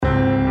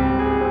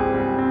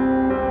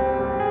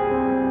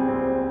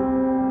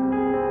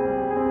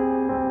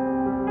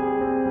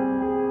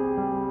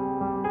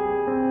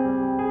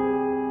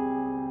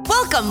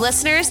Welcome,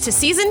 listeners, to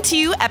Season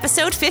 2,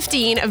 Episode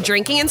 15 of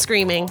Drinking and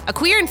Screaming, a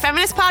queer and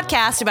feminist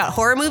podcast about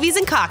horror movies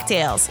and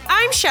cocktails.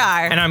 I'm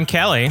Shar. And I'm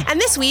Kelly. And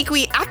this week,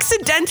 we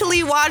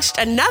accidentally watched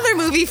another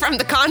movie from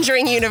the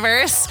Conjuring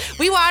universe.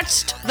 We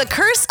watched The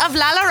Curse of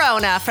La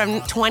Llorona from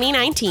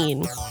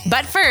 2019.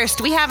 But first,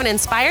 we have an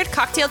inspired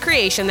cocktail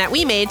creation that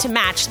we made to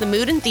match the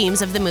mood and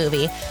themes of the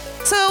movie.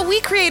 So we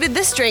created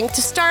this drink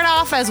to start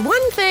off as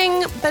one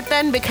thing, but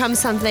then become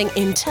something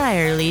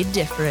entirely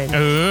different.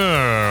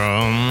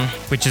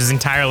 Which is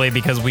entirely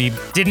because we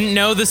didn't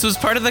know this was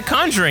part of the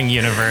Conjuring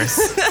universe.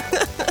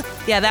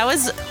 Yeah, that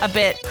was a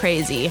bit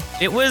crazy.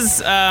 It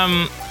was,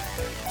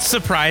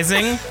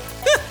 surprising.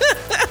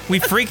 We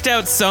freaked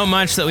out so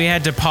much that we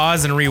had to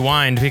pause and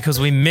rewind because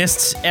we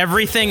missed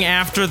everything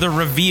after the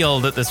reveal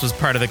that this was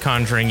part of the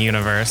Conjuring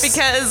universe.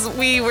 Because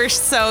we were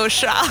so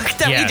shocked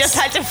that we just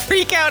had to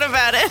freak out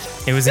about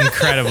it. It was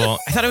incredible.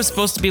 I thought it was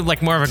supposed to be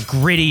like more of a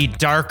gritty,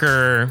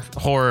 darker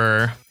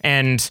horror.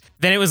 And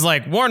then it was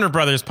like Warner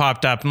Brothers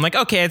popped up. I'm like,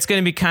 okay, it's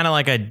going to be kind of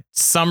like a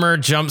summer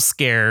jump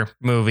scare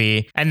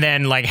movie. And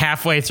then like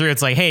halfway through,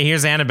 it's like, hey,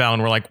 here's Annabelle.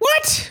 And we're like,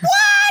 what? What?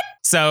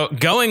 So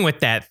going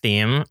with that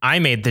theme, I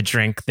made the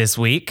drink this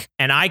week,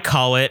 and I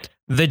call it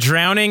the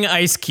Drowning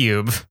Ice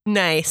Cube.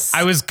 Nice.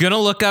 I was going to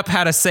look up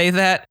how to say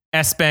that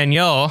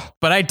Espanol,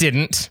 but I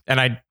didn't, and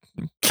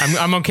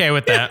I'm okay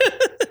with that.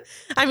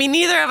 I mean,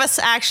 neither of us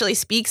actually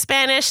speak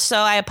Spanish, so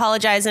I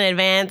apologize in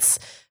advance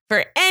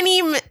for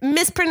any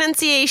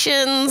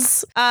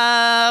mispronunciations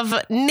of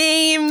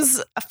names,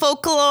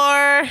 folklore.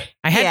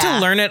 I had to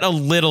learn it a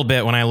little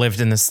bit when I lived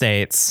in the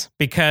States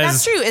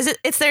because... That's true.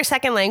 It's their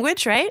second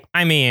language, right?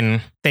 I mean,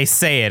 they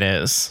say it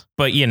is,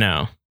 but you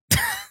know.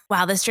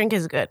 Wow, this drink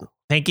is good.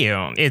 Thank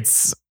you.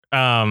 It's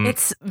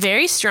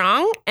very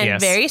strong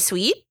and very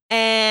sweet.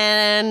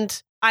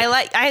 And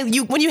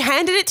when you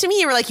handed it to me,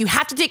 you were like, you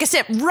have to take a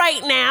sip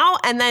right now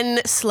and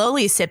then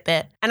slowly sip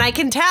it. And I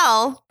can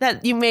tell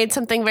that you made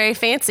something very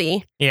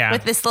fancy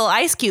with this little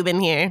ice cube in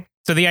here.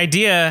 So the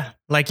idea,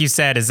 like you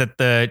said, is that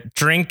the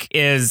drink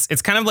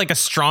it's kind of like a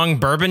strong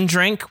bourbon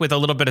drink with a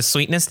little bit of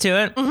sweetness to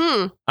it.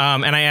 Mm-hmm.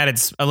 And I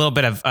added a little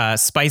bit of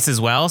spice as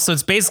well. So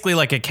it's basically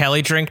like a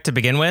Kelly drink to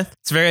begin with.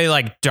 It's very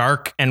like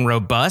dark and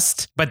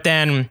robust. But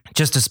then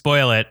just to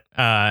spoil it,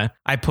 I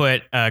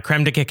put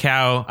creme de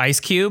cacao ice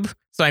cube.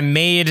 So I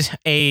made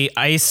a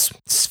ice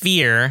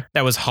sphere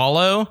that was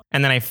hollow,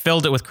 and then I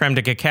filled it with creme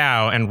de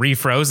cacao and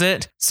refroze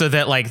it so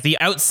that like the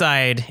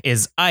outside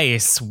is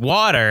ice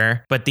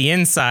water, but the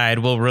inside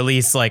will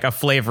release like a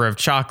flavor of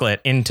chocolate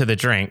into the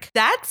drink.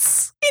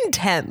 That's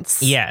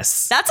intense.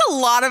 Yes. That's a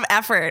lot of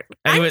effort.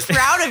 I'm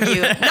proud of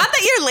you. Not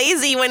that you're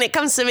lazy when it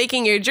comes to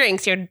making your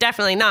drinks. You're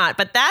definitely not.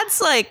 But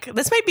that's like,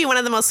 this might be one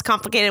of the most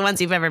complicated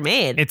ones you've ever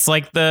made. It's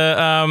like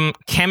the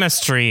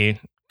chemistry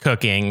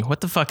cooking.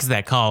 What the fuck is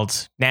that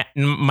called?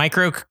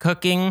 Micro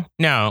cooking?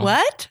 No.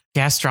 What?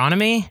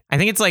 Gastronomy? I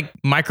think it's like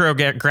micro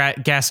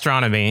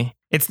gastronomy.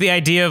 It's the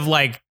idea of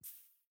like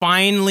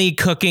finely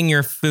cooking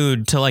your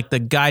food to like the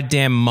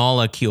goddamn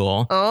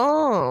molecule.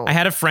 Oh. I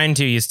had a friend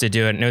who used to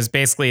do it, and it was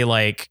basically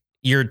like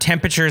your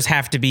temperatures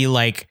have to be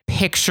like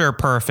picture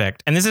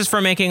perfect. And this is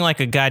for making like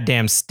a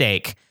goddamn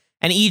steak.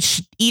 And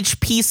each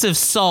piece of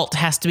salt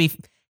has to be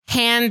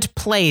hand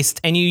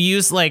placed, and you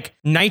use like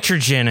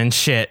nitrogen and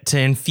shit to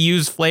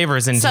infuse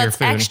flavors into your food.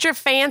 So it's extra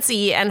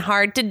fancy and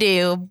hard to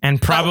do,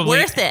 and probably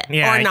worth it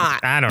or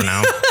not. I don't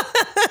know.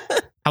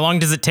 How long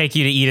does it take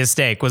you to eat a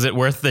steak? Was it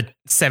worth the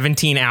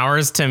 17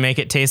 hours to make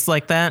it taste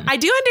like that? I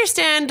do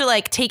understand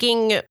like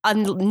taking a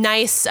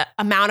nice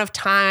amount of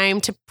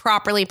time to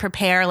properly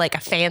prepare like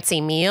a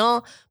fancy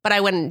meal, but I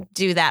wouldn't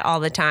do that all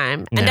the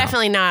time. No. And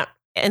definitely not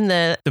in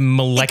the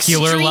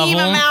molecular level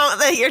amount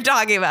that you're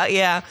talking about.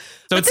 Yeah.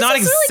 So it's not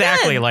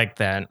exactly like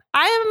that.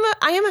 I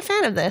am a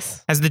fan of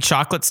this. Has the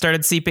chocolate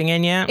started seeping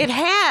in yet? It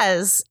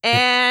has.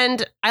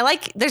 And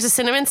there's a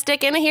cinnamon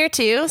stick in here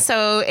too.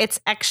 So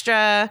it's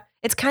extra.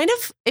 It's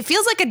it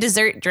feels like a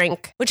dessert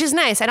drink, which is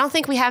nice. I don't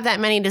think we have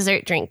that many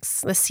dessert drinks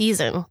this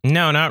season.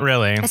 No, not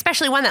really.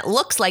 Especially one that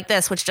looks like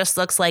this, which just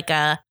looks like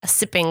a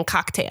sipping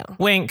cocktail.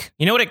 Wink.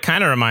 You know what it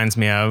kind of reminds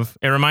me of?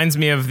 It reminds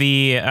me of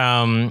the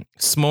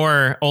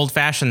s'more old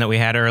fashioned that we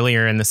had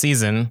earlier in the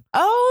season.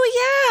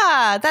 Oh,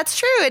 yeah, that's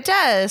true. It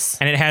does.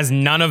 And it has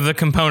none of the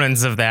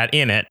components of that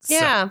in it.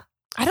 Yeah. So.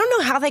 I don't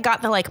know how they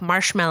got the like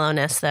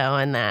marshmallowness though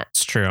in that.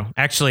 It's true.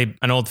 Actually,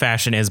 an old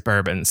fashioned is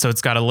bourbon, so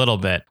it's got a little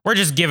bit. We're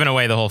just giving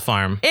away the whole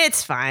farm.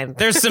 It's fine.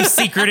 There's some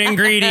secret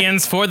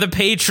ingredients for the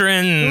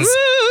patrons.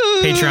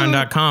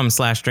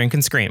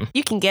 Patreon.com/drinkandscream.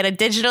 You can get a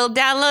digital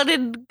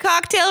downloaded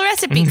cocktail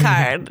recipe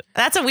card.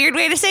 That's a weird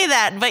way to say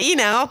that, but you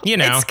know.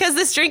 It's because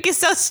this drink is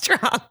so strong.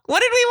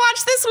 What did we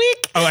watch this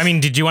week? Oh, I mean,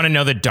 did you want to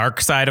know the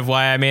dark side of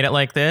why I made it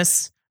like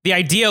this? The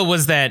idea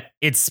was that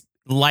it's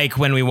like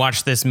when we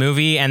watched this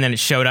movie and then it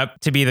showed up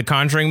to be the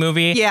Conjuring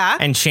movie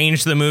and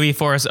changed the movie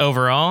for us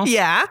overall.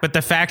 Yeah. But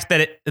the fact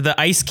that the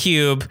ice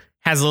cube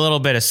has a little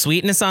bit of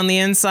sweetness on the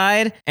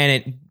inside and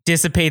it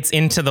dissipates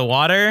into the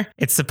water,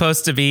 it's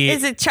supposed to be...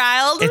 Is it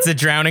child? It's a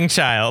drowning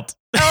child.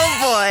 Oh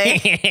boy.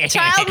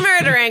 Child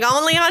murdering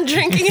only on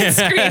Drinking and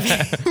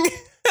Screaming.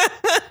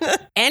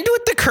 And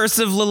with the Curse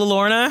of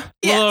Lilorna.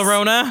 Yes.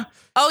 Lilorona.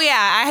 Oh,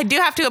 yeah. I do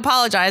have to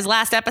apologize.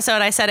 Last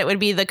episode, I said it would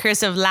be the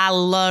Curse of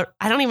I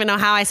don't even know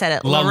how I said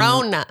it.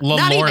 Lorona.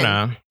 Not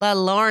even.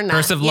 Lilorna.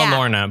 Curse of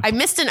Lilorna. I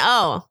missed an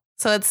O.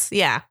 So it's,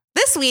 yeah.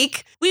 This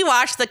week, we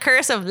watched The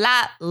Curse of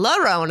La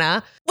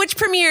Llorona, which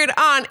premiered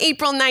on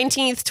April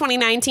 19th,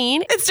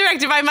 2019. It's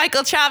directed by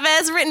Michael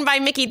Chavez, written by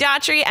Mickey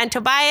Daughtry and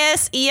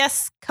Tobias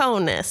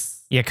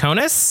Iaconis.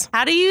 Iaconis?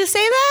 How do you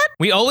say that?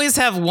 We always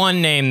have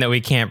one name that we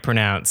can't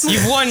pronounce.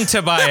 You've won,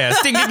 Tobias.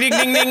 Ding, ding,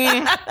 ding, ding,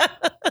 ding.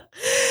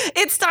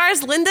 It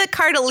stars Linda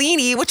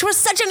Cardellini, which was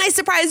such a nice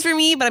surprise for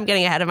me, but I'm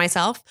getting ahead of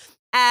myself,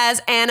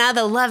 as Anna,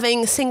 the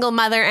loving single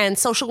mother and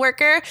social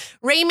worker,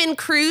 Raymond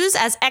Cruz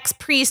as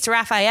ex-priest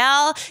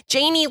Raphael,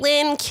 Janie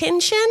Lynn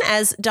Kinchin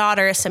as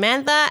daughter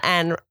Samantha,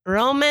 and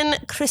Roman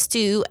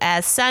Christou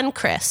as son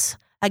Chris.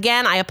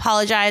 Again, I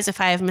apologize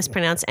if I have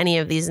mispronounced any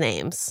of these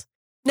names.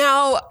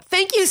 Now,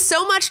 thank you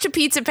so much to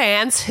Pizza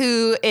Pants,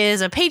 who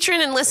is a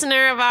patron and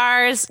listener of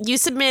ours. You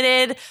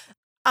submitted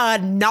a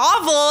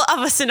novel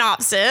of a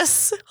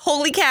synopsis.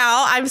 Holy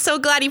cow. I'm so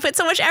glad you put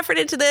so much effort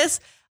into this.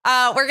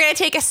 We're going to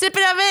take a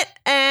snippet of it,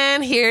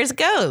 and here's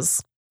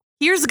goes.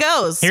 Here's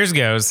goes. Here's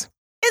goes.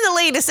 In the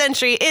latest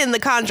entry in the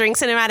Conjuring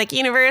cinematic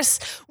universe,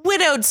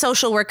 widowed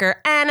social worker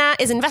Anna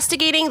is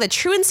investigating the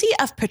truancy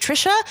of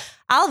Patricia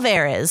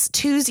Alvarez,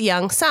 2's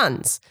young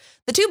sons.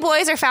 The 2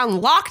 boys are found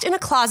locked in a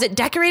closet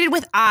decorated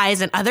with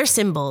eyes and other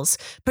symbols.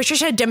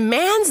 Patricia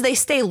demands they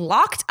stay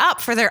locked up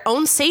for their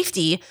own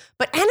safety,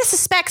 but Anna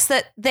suspects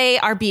that they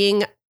are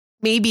being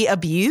maybe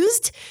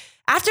abused.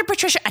 After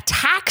Patricia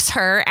attacks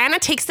her, Anna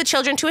takes the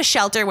children to a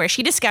shelter where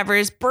she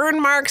discovers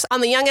burn marks on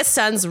the youngest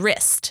son's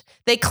wrist.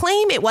 They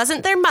claim it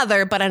wasn't their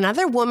mother, but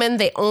another woman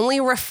they only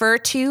refer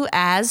to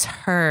as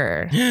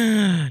her.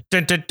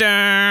 Dun, dun,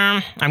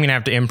 dun. I'm going to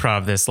have to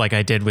improv this like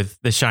I did with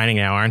The Shining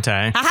now, aren't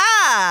I?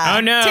 Aha!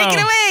 Oh, no. Take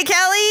it away,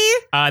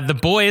 Kelly! The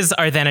boys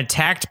are then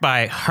attacked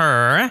by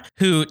her,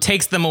 who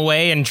takes them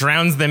away and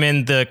drowns them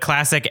in the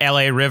classic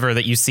LA River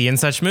that you see in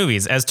such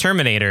movies as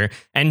Terminator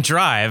and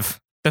Drive.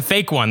 The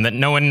fake one that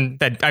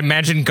I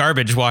imagine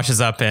garbage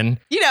washes up in.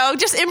 You know,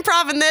 just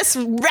improv in this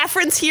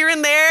reference here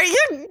and there.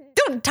 You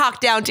don't talk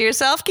down to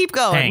yourself. Keep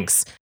going.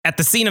 Thanks. At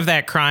the scene of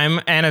that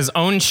crime, Anna's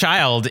own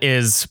child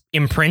is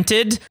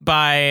imprinted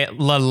by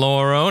La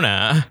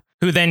Llorona,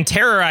 who then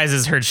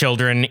terrorizes her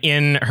children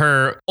in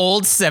her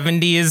old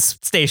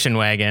 70s station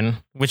wagon,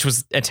 which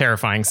was a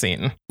terrifying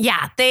scene.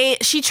 Yeah,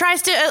 she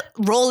tries to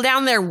roll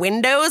down their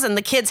windows and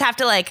the kids have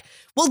to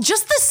well,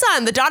 just the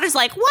son. The daughter's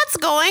like, what's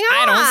going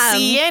on? I don't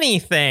see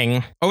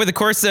anything. Over the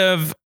course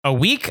of a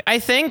week, I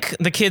think,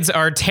 the kids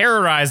are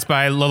terrorized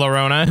by La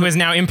Llorona, who has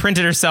now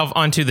imprinted herself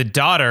onto the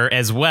daughter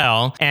as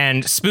well,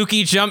 and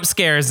spooky jump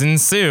scares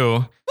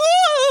ensue.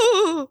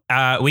 Woo!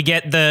 We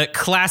get the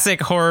classic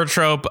horror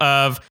trope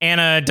of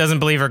Anna doesn't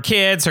believe her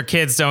kids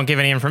don't give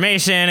any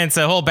information. It's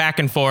a whole back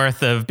and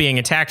forth of being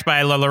attacked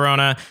by La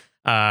Llorona,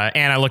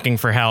 Anna looking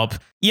for help.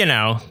 You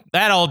know,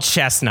 that old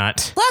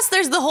chestnut. Plus,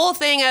 there's the whole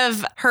thing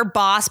of her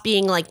boss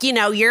being like,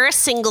 you're a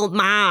single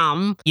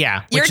mom.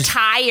 Yeah. You're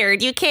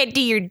tired. You can't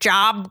do your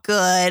job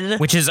good.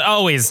 Which is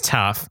always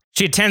tough.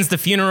 She attends the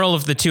funeral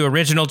of the 2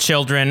 original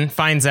children,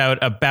 finds out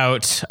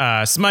about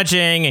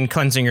smudging and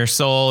cleansing her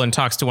soul, and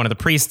talks to one of the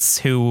priests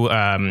who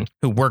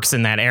works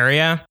in that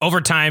area.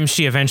 Over time,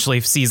 she eventually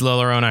sees La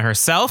Llorona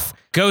herself,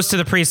 goes to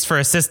the priest for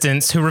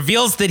assistance, who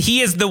reveals that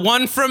he is the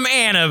one from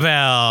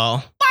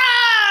Annabelle.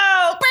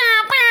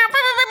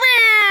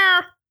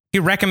 He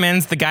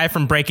recommends the guy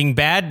from Breaking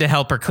Bad to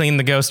help her clean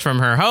the ghost from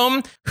her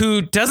home,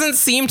 who doesn't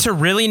seem to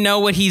really know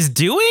what he's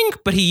doing,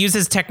 but he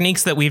uses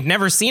techniques that we've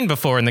never seen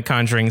before in the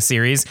Conjuring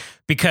series,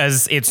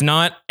 because it's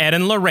not Ed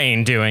and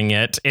Lorraine doing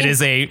it. It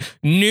is a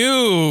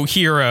new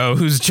hero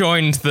who's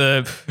joined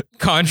the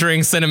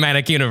Conjuring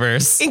cinematic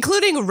universe.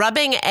 Including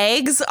rubbing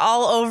eggs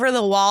all over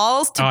the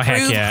walls to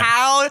prove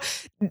how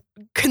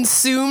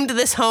consumed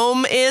this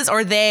home is,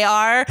 or they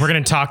are. We're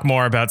going to talk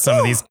more about some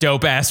of these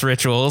dope-ass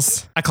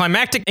rituals. A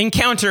climactic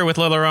encounter with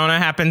La Llorona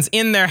happens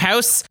in their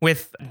house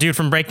with dude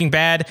from Breaking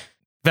Bad,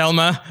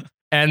 Velma,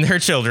 and her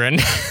children.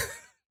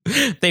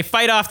 They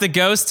fight off the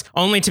ghost,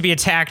 only to be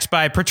attacked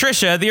by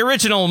Patricia, the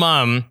original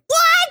mom.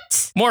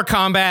 What? More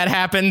combat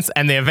happens,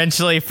 and they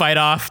eventually fight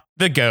off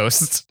the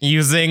ghost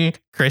using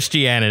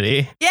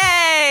Christianity.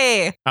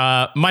 Yay!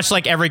 Much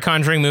like every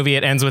Conjuring movie,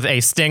 it ends with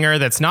a stinger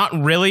that's not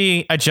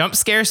really a jump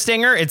scare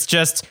stinger. It's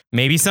just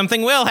maybe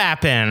something will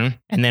happen.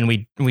 And then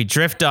we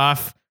drift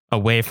off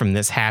away from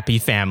this happy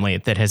family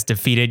that has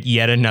defeated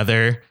yet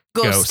another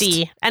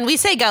Ghosty. ghost. And we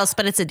say ghost,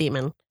 but it's a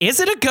demon. Is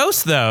it a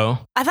ghost, though?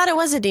 I thought it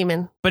was a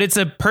demon. But it's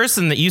a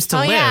person that used to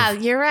live. Oh, yeah,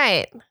 you're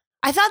right.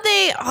 I thought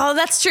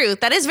that's true.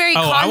 That is very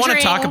Conjuring. I want to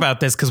talk about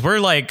this because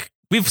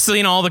we've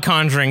seen all the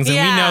Conjurings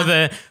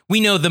and we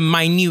know the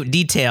minute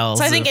details.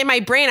 So I think in my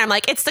brain, I'm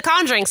like, it's the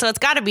Conjuring, so it's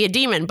got to be a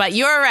demon. But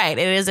you're right.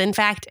 It is, in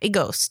fact, a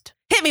ghost.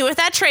 Hit me with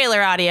that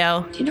trailer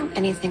audio. Do you know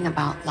anything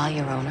about La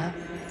Llorona?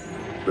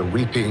 The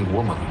Weeping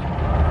Woman.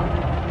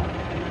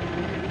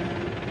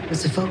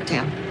 It's a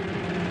folktale.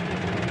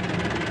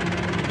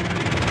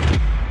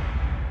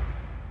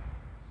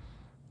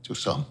 To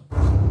some.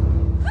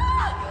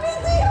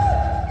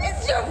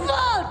 It's your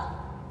fault!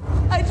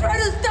 I tried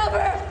to stop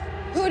her!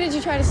 Who did you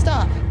try to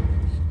stop?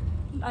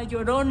 La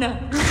Llorona.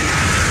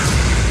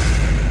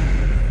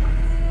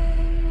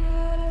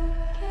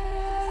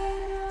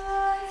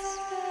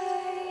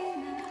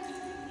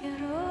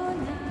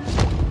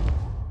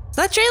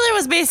 So that trailer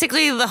was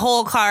basically the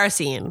whole car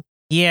scene.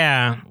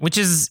 Yeah, which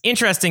is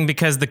interesting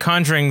because The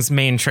Conjuring's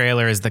main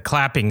trailer is the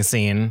clapping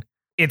scene.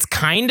 It's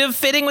kind of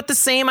fitting with the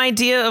same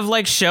idea of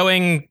like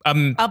showing A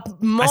moment.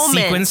 a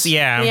sequence,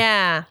 yeah.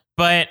 Yeah.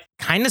 But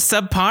kind of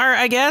subpar,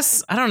 I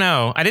guess. I don't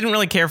know. I didn't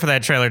really care for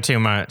that trailer too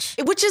much.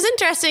 Which is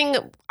interesting.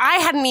 I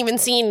hadn't even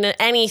seen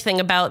anything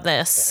about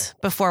this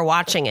before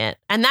watching it.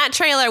 And that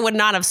trailer would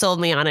not have sold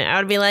me on it. I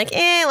would be like,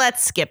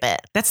 let's skip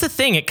it. That's the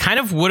thing. It kind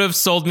of would have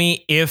sold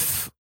me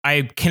if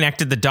I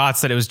connected the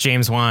dots that it was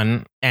James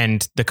Wan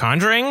and The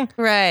Conjuring.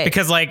 Right.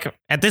 Because like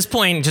at this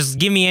point, just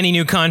give me any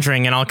new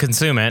Conjuring and I'll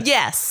consume it.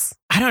 Yes.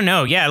 I don't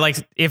know. Yeah, like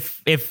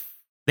if they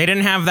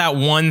didn't have that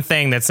one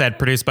thing that said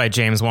produced by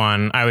James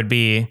Wan, I would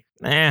be,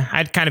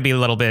 I'd kind of be a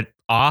little bit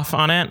off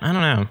on it. I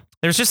don't know.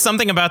 There's just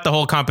something about the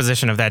whole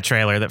composition of that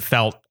trailer that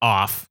felt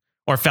off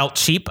or felt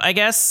cheap, I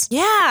guess.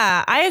 Yeah,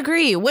 I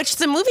agree. Which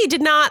the movie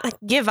did not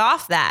give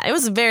off that. It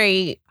was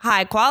very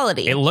high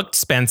quality. It looked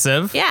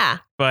expensive. Yeah.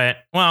 But,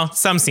 well,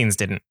 some scenes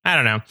didn't. I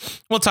don't know.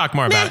 We'll talk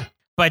more about it.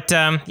 But,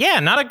 yeah,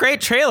 not a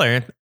great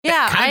trailer.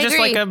 Yeah, Kind I of just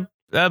agree. like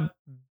a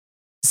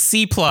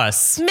C+.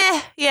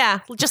 Meh. Yeah,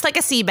 just like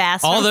a sea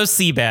bass. All from those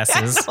sea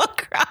basses. Animal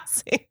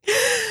Crossing.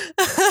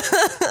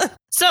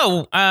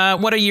 So,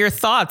 what are your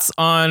thoughts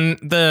on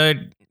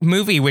the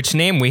movie, which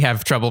name we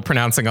have trouble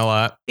pronouncing a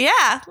lot?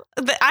 Yeah,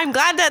 I'm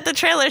glad that the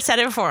trailer said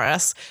it for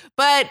us.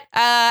 But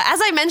as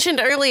I mentioned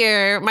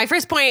earlier, my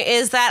first point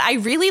is that I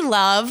really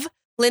love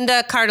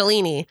Linda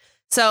Cardellini.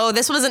 So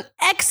this was an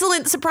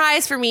excellent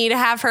surprise for me to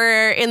have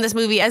her in this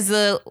movie as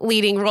the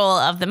leading role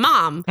of the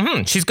mom.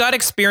 She's got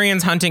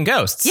experience hunting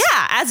ghosts.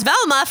 Yeah, as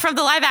Velma from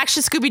the live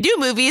action Scooby-Doo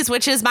movies,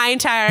 which is my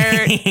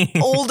entire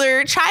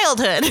older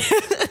childhood.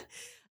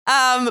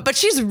 But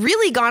she's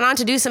really gone on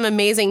to do some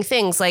amazing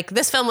things. Like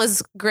this film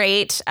was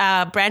great,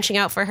 branching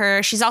out for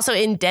her. She's also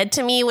in Dead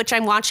to Me, which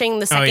I'm watching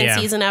the second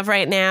season of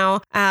right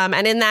now.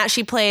 And in that,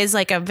 she plays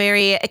like a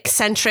very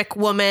eccentric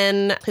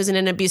woman who's in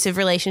an abusive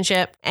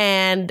relationship.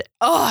 And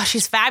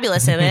she's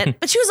fabulous in it.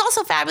 But she was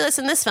also fabulous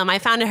in this film. I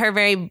found her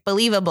very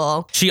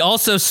believable. She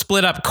also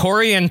split up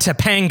Corey and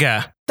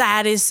Topanga.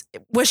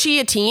 Was she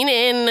a teen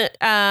in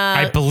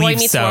I Boy believe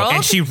Meets so. World?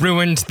 And she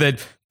ruined the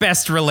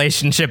best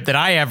relationship that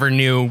I ever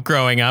knew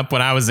growing up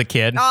when I was a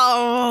kid.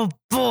 Oh,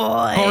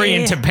 boy. Corey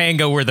and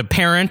Topanga were the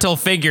parental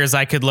figures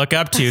I could look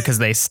up to because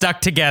they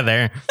stuck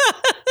together.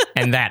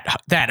 And that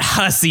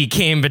hussy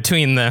came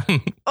between them.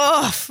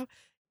 What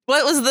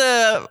was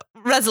the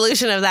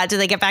resolution of that? Did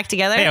they get back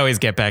together? They always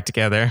get back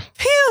together.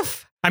 Phew.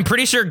 I'm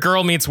pretty sure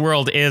Girl Meets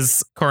World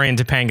is Corey and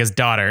Topanga's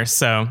daughter,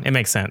 so it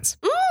makes sense.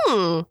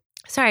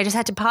 Sorry, I just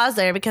had to pause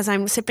there because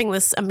I'm sipping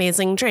this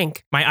amazing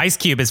drink. My ice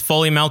cube is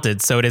fully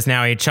melted, so it is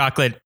now a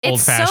chocolate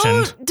old-fashioned.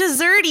 It's so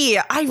desserty.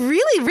 I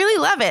really,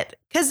 really love it.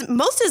 Because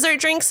most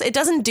dessert drinks, it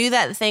doesn't do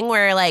that thing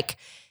where like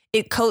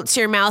it coats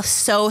your mouth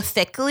so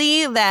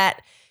thickly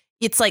that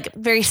it's like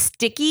very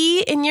sticky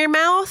in your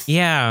mouth.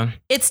 Yeah.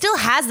 It still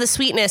has the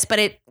sweetness, but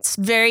it's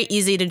very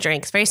easy to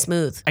drink. It's very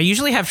smooth. I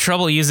usually have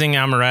trouble using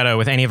amaretto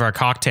with any of our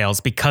cocktails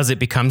because it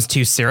becomes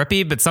too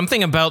syrupy, but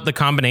something about the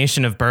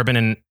combination of bourbon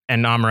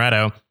and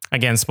amaretto,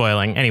 again,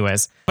 spoiling,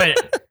 anyways. But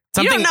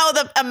You don't know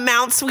the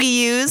amounts we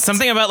use.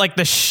 something about like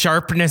the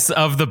sharpness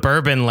of the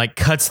bourbon like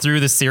cuts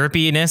through the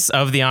syrupiness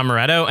of the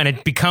amaretto and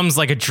it becomes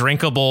like a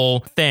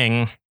drinkable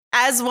thing.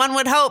 As one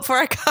would hope for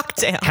a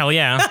cocktail. Hell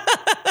yeah.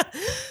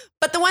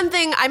 But the one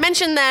thing I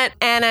mentioned that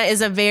Anna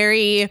is a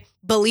very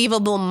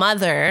believable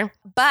mother.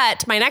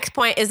 But my next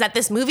point is that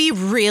this movie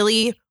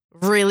really,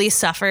 really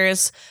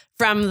suffers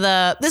from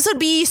this would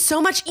be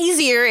so much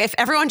easier if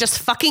everyone just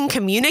fucking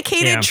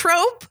communicated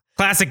trope.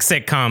 Classic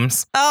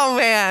sitcoms. Oh,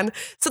 man.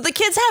 So the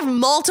kids have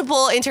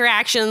multiple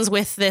interactions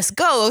with this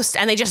ghost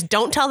and they just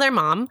don't tell their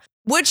mom,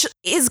 which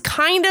is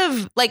kind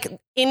of like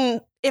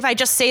if I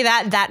just say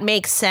that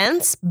makes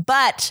sense.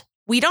 But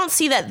we don't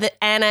see that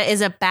Anna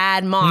is a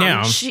bad mom.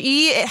 No.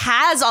 She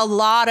has a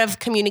lot of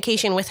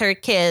communication with her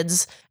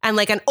kids and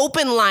like an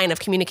open line of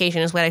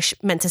communication is what I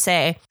meant to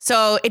say.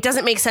 So it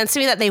doesn't make sense to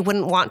me that they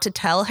wouldn't want to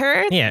tell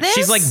her this.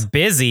 She's like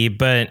busy,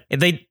 but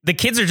the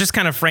kids are just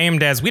kind of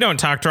framed as we don't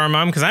talk to our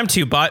mom because I'm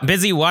too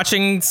busy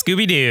watching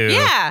Scooby-Doo.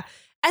 Yeah.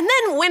 And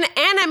then when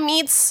Anna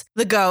meets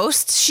the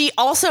ghost, she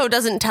also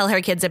doesn't tell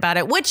her kids about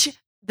it, which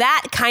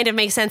that kind of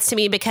makes sense to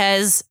me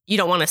because you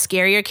don't want to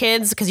scare your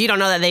kids because you don't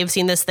know that they've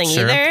seen this thing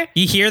either.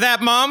 You hear that,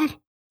 Mom?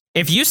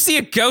 If you see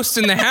a ghost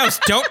in the house,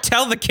 don't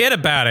tell the kid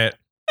about it.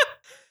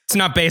 It's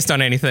not based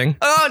on anything.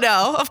 Oh,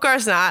 no, of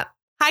course not.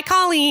 Hi,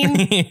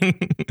 Colleen.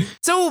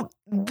 So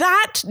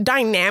that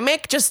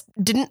dynamic just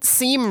didn't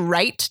seem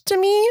right to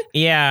me.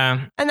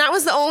 Yeah. And that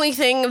was the only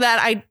thing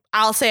that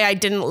I'll say I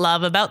didn't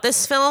love about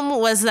this film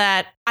was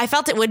that I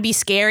felt it would be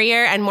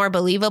scarier and more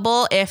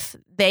believable if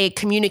they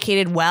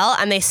communicated well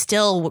and they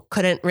still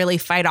couldn't really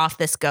fight off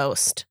this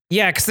ghost.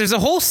 Yeah, because there's a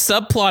whole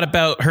subplot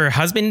about her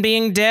husband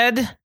being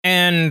dead.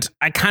 And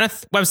I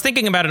was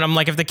thinking about it. I'm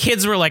like, if the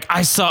kids were like,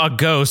 I saw a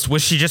ghost,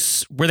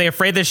 were they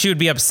afraid that she would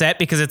be upset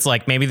because it's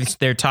like maybe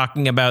they're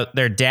talking about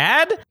their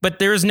dad? But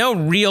there's no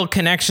real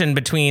connection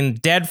between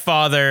dead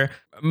father,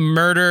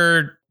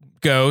 murdered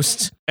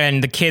ghost,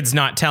 and the kids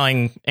not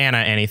telling Anna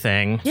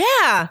anything.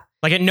 Yeah.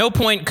 Like at no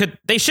point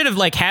they should have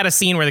like had a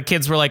scene where the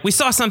kids were like, we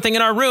saw something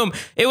in our room.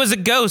 It was a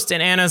ghost.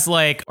 And Anna's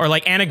like, or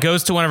like Anna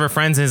goes to one of her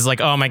friends and is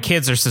like, oh, my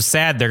kids are so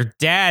sad. Their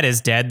dad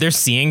is dead. They're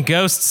seeing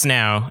ghosts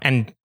now.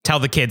 And tell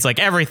the kids like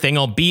everything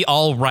will be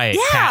all right.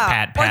 Yeah.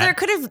 Pat, pat,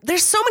 pat. Or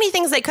there's so many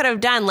things they could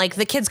have done. Like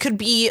the kids could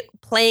be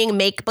playing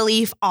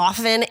make-believe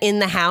often in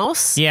the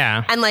house.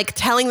 Yeah. And like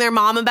telling their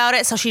mom about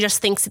it. So she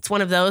just thinks it's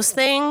one of those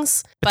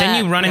things. But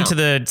then you run into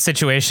the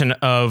situation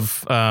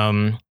of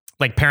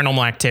like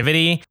Paranormal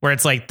Activity, where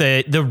it's like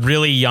the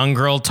really young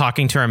girl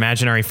talking to her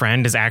imaginary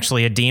friend is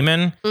actually a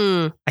demon.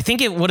 I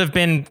think it would have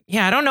been,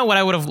 I don't know what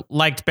I would have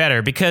liked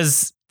better,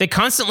 because they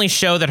constantly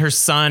show that her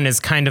son is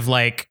kind of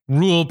like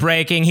rule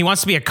breaking. He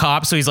wants to be a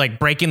cop, so he's like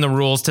breaking the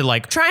rules to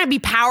like trying to be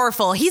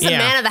powerful. He's a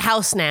man of the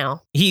house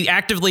now. He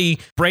actively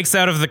breaks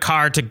out of the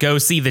car to go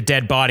see the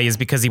dead bodies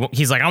because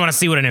he's like, I want to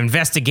see what an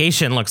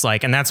investigation looks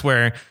like. And that's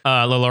where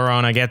La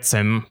Llorona gets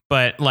him.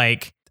 But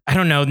like, I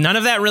don't know. None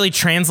of that really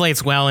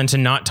translates well into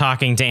not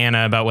talking to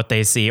Anna about what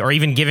they see, or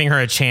even giving her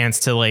a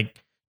chance to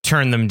like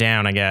turn them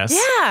down, I guess.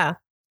 Yeah.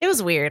 It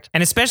was weird.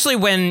 And especially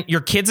when your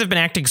kids have been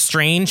acting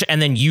strange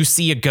and then you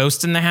see a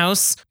ghost in the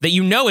house that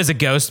you know is a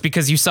ghost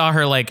because you saw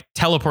her like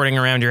teleporting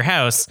around your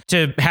house,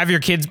 to have your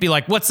kids be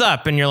like, what's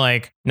up? And you're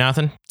like,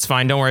 nothing. It's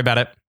fine. Don't worry about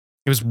it.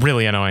 It was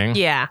really annoying.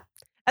 Yeah.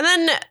 And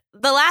then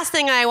the last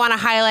thing I want to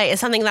highlight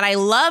is something that I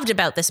loved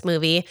about this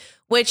movie,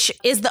 which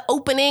is the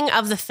opening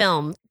of the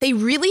film. They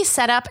really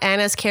set up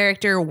Anna's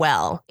character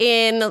well.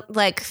 In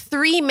like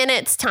 3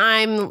 minutes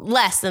time,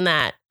 less than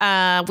that,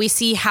 we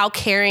see how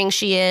caring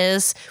she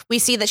is. We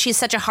see that she's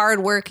such a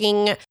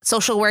hardworking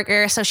social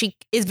worker. So she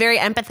is very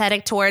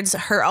empathetic towards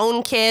her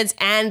own kids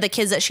and the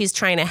kids that she's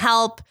trying to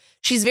help.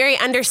 She's very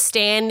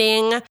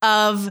understanding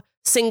of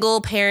single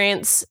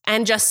parents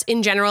and just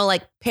in general,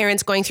 like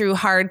parents going through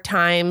hard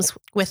times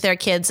with their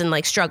kids and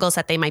like struggles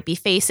that they might be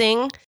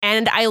facing.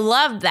 And I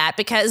love that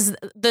because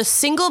the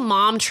single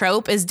mom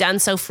trope is done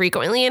so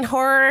frequently in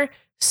horror.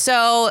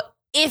 So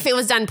if it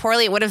was done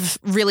poorly, it would have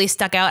really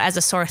stuck out as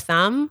a sore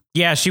thumb.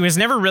 Yeah, she was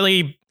never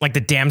really like the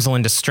damsel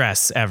in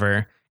distress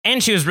ever.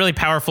 And she was really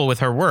powerful with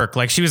her work.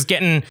 Like she was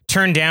getting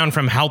turned down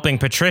from helping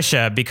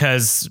Patricia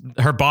because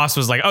her boss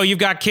was like, oh, you've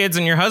got kids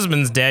and your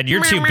husband's dead.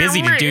 You're too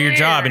busy to do your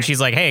job. And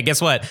she's like, hey, guess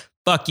what?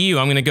 Fuck you.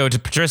 I'm going to go to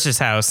Patricia's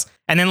house.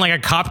 And then like a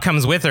cop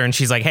comes with her and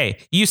she's like, hey,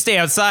 you stay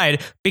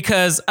outside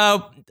because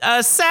a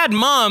sad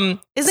mom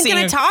isn't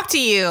going to talk to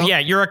you. Yeah,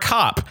 you're a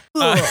cop.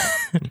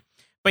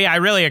 But yeah, I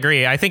really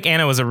agree. I think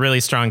Anna was a really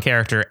strong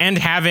character. And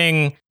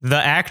having the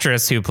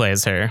actress who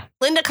plays her,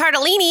 Linda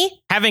Cardellini.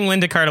 Having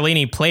Linda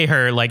Cardellini play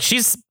her, like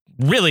she's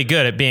really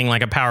good at being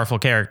like a powerful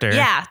character.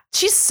 Yeah,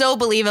 she's so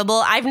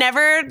believable. I've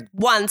never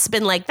once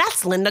been like,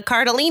 that's Linda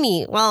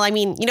Cardellini. Well, I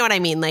mean, you know what I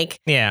mean? Like,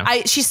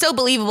 yeah, she's so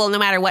believable no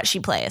matter what she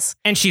plays.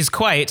 And she's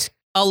quite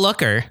a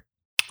looker.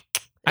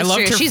 I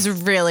loved her. She's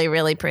really,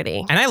 really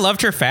pretty. And I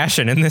loved her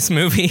fashion in this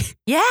movie.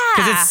 Yeah.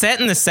 Because it's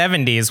set in the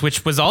 70s,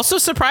 which was also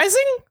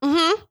surprising.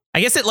 Mm-hmm. I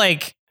guess it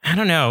like, I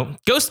don't know.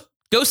 Ghost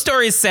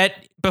Story is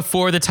set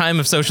before the time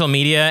of social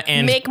media,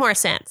 and make more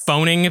sense.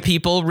 Phoning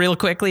people real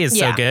quickly is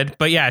so good.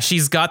 But yeah,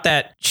 she's got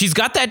that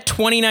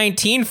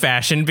 2019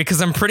 fashion,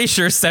 because I'm pretty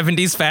sure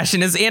 70s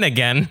fashion is in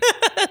again.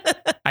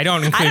 I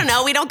don't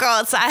know. We don't go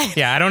outside.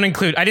 Yeah,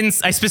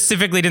 I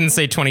specifically didn't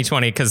say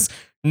 2020 because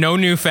no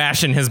new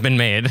fashion has been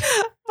made.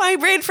 My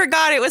brain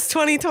forgot it was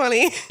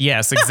 2020.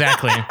 Yes,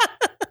 exactly.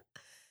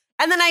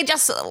 And then I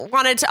just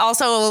wanted to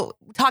also,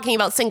 talking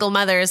about single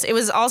mothers, it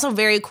was also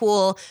very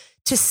cool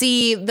to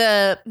see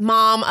the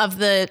mom of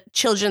the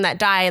children that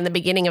die in the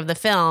beginning of the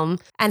film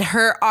and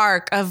her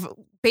arc of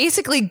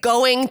basically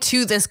going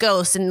to this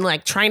ghost and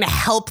like trying to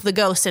help the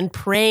ghost and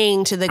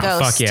praying to the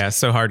ghost. Fuck yeah,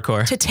 so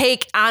hardcore. To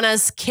take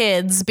Anna's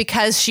kids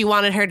because she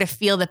wanted her to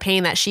feel the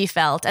pain that she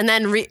felt. And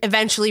then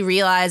eventually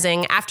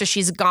realizing after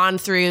she's gone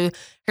through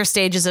her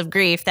stages of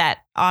grief that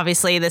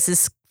obviously this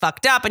is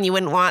fucked up and you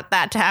wouldn't want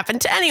that to happen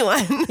to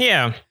anyone.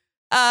 Yeah.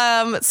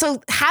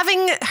 So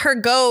having her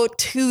go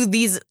to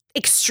these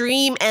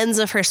extreme ends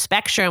of her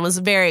spectrum was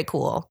very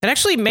cool. It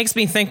actually makes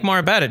me think more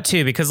about it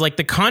too, because like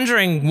The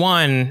Conjuring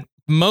 1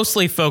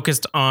 mostly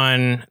focused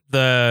on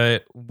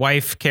the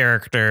wife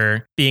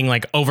character being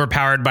like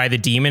overpowered by the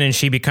demon, and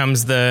she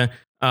becomes the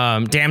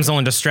damsel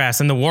in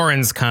distress, and the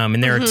Warrens come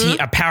and they're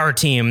a power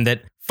team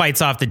that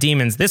fights off the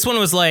demons. This one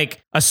was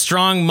like a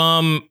strong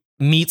mom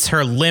meets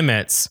her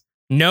limits,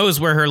 knows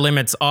where her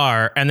limits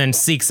are, and then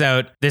seeks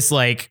out this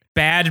like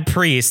bad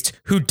priest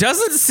who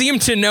doesn't seem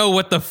to know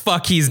what the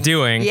fuck he's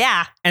doing.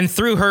 Yeah. And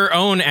through her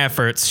own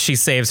efforts, she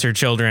saves her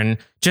children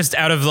just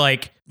out of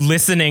like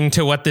listening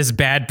to what this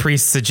bad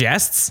priest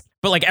suggests.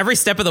 But like every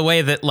step of the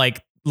way that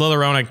like La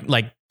Llorona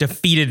like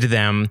defeated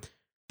them,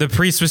 the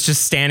priest was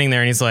just standing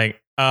there and he's like,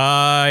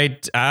 I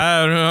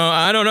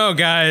don't know,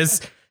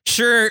 guys.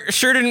 Sure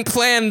didn't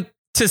plan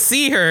to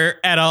see her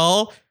at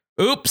all.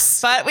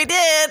 Oops. But we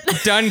did.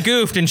 Done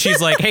goofed. And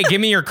she's like, hey, give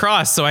me your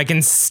cross so I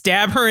can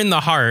stab her in the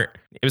heart.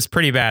 It was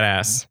pretty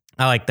badass.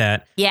 I like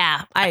that.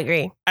 Yeah, I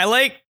agree.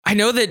 I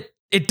know that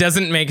it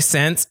doesn't make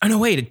sense. Oh, no,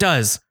 wait, it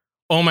does.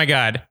 Oh my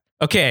God.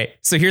 Okay,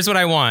 so here's what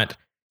I want.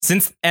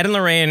 Since Ed and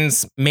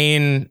Lorraine's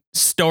main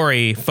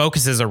story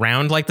focuses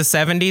around like the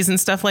 70s and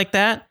stuff like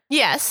that.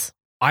 Yes.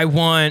 I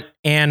want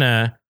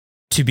Anna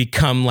to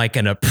become like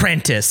an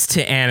apprentice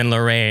to Anne and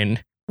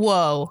Lorraine.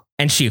 Whoa.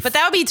 And But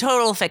that would be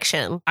total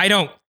fiction. I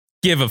don't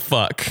give a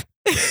fuck.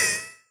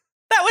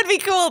 That would be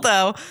cool,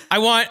 though.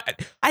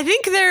 I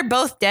think they're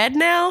both dead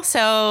now,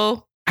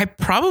 so... I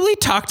probably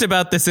talked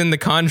about this in The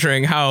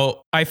Conjuring,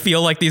 how I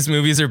feel like these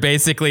movies are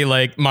basically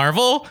like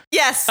Marvel.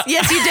 Yes,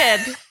 you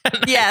did.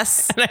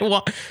 Yes.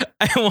 And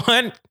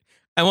I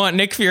want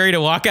Nick Fury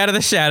to walk out of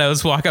the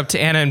shadows, walk up to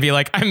Anna and be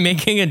like, I'm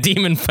making a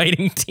demon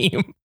fighting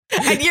team.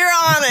 And you're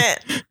on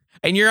it.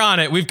 And you're on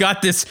it. We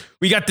got this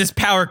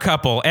power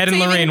couple, Ed and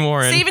Lorraine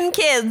Warren. Saving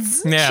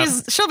kids. Yeah.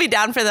 She'll be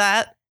down for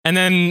that. And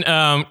then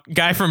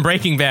guy from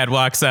Breaking Bad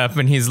walks up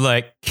and he's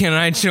like, can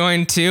I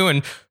join too?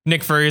 And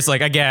Nick Fury's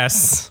like, I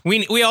guess.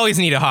 We always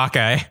need a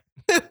Hawkeye.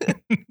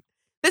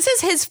 This is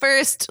his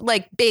first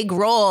like big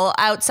role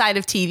outside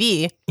of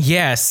TV.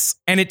 Yes.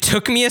 And it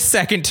took me a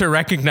second to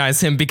recognize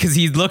him because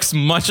he looks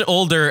much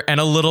older and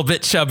a little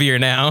bit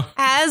chubbier now.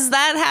 As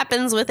that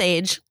happens with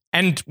age.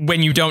 And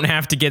when you don't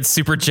have to get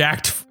super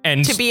jacked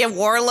and to be a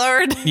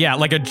warlord. Yeah,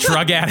 like a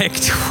drug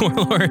addict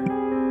warlord.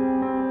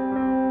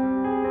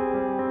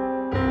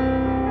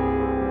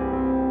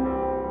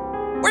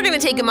 We're going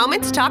to take a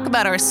moment to talk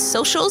about our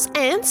socials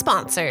and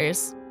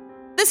sponsors.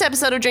 This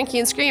episode of Drinking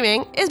and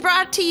Screaming is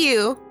brought to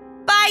you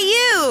by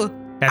you,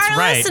 That's our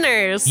right.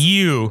 listeners.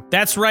 You.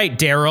 That's right,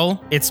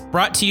 Daryl. It's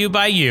brought to you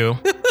by you.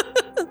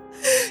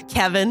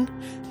 Kevin.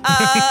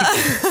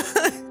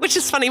 Which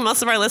is funny,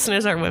 most of our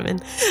listeners are women.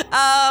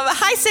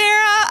 Hi,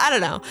 Sarah. I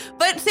don't know.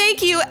 But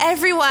thank you,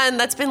 everyone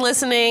that's been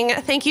listening.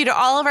 Thank you to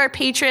all of our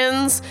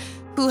patrons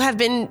who have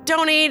been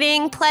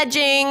donating,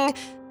 pledging,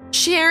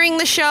 sharing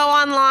the show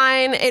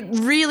online. It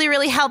really,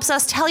 really helps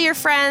us. Tell your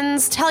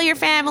friends, tell your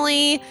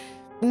family,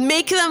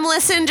 make them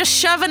listen, just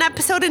shove an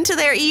episode into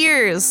their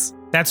ears.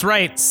 That's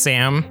right,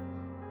 Sam.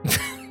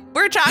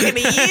 We're talking to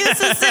you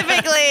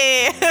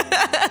specifically.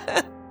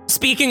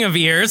 Speaking of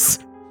ears,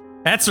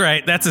 that's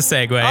right, that's a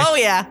segue. Oh,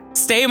 yeah.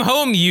 Stay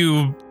home,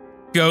 you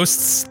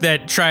ghosts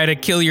that try to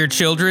kill your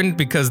children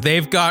because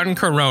they've gotten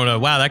corona.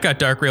 Wow, that got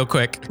dark real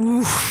quick.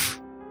 Oof.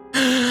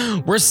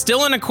 We're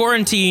still in a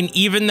quarantine,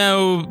 even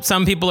though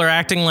some people are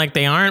acting like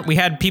they aren't. We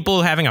had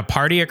people having a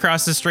party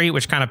across the street,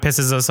 which kind of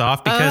pisses us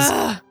off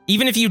because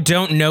even if you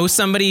don't know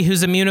somebody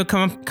who's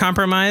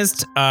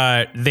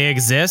immunocompromised, they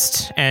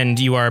exist and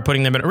you are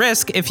putting them at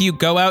risk if you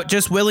go out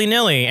just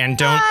willy-nilly and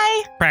don't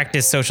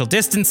practice social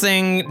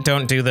distancing,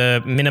 don't do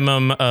the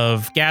minimum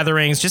of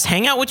gatherings, just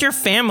hang out with your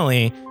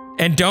family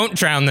and don't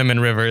drown them in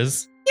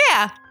rivers.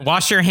 Yeah.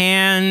 Wash your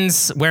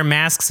hands, wear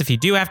masks if you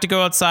do have to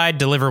go outside,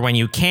 deliver when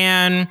you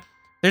can.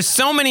 There's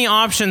so many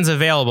options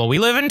available. We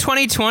live in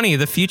 2020.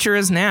 The future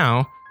is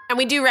now. And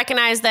we do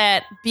recognize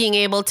that being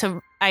able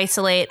to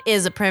isolate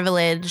is a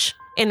privilege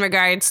in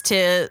regards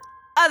to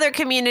other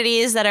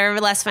communities that are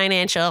less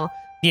financial.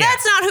 Yeah.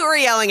 That's not who we're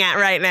yelling at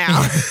right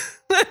now.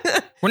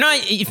 We're not.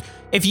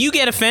 If you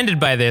get offended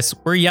by this,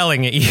 we're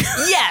yelling at you.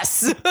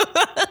 Yes.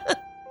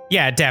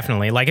 Yeah,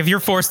 definitely. Like if you're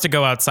forced to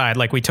go outside,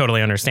 like we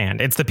totally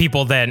understand. It's the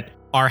people that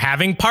are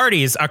having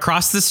parties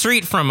across the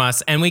street from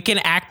us and we can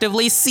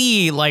actively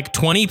see like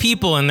 20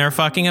 people in their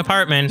fucking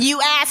apartment.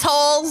 You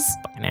assholes.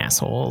 Fucking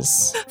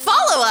assholes.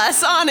 Follow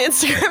us on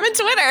Instagram and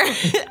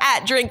Twitter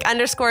at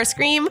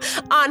drink_scream.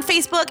 On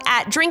Facebook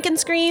at Drink and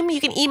Scream. You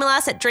can email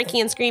us at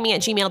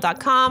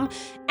drinkingandscreaming@gmail.com.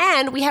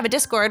 And we have a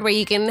Discord where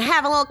you can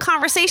have a little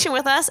conversation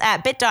with us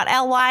at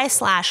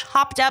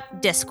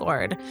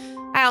bit.ly/hoppedupdiscord.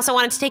 I also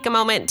wanted to take a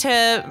moment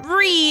to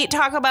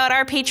talk about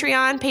our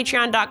Patreon,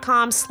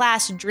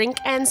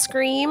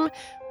 patreon.com/drinkandscream.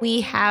 We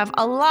have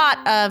a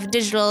lot of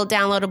digital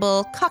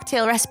downloadable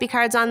cocktail recipe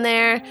cards on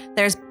there.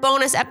 There's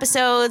bonus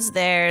episodes.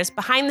 There's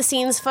behind the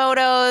scenes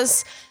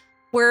photos.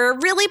 We're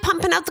really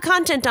pumping out the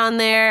content on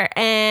there.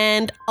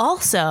 And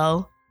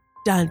also,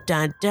 dun,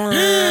 dun,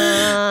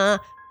 dun,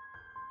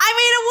 I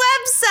made a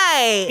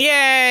website.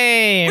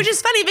 Yay! Which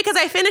is funny because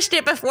I finished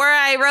it before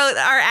I wrote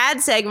our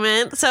ad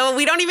segment. So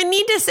we don't even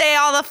need to say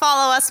all the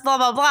follow us, blah,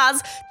 blah,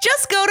 blahs.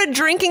 Just go to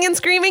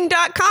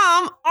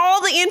drinkingandscreaming.com.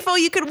 All the info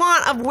you could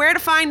want of where to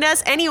find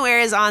us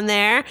anywhere is on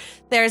there.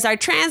 There's our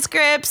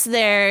transcripts.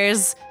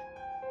 There's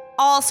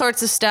all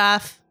sorts of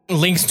stuff.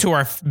 Links to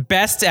our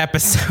best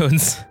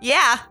episodes.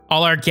 Yeah.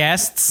 All our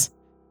guests.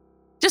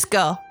 Just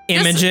go.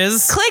 Images.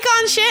 Just click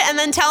on shit and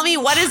then tell me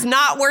what is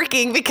not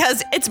working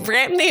because it's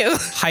brand new.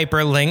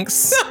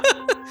 Hyperlinks.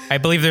 I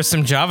believe there's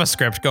some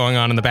JavaScript going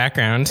on in the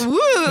background. Woo.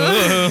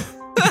 Ooh.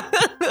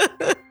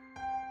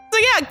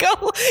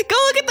 Go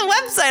look at the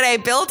website I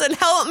built and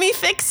help me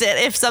fix it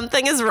if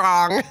something is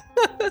wrong.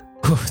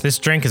 Whew, this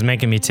drink is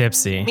making me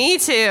tipsy. Me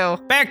too.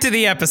 Back to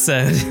the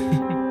episode.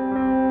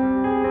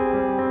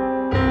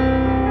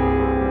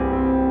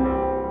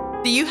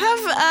 Do you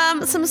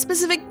have some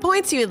specific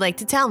points you would like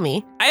to tell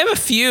me? I have a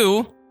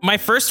few. My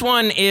first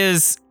one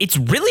is, it's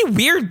really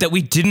weird that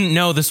we didn't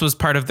know this was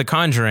part of The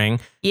Conjuring.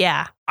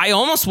 Yeah. I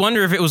almost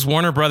wonder if it was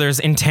Warner Brothers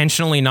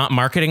intentionally not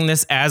marketing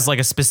this as like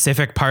a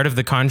specific part of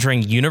the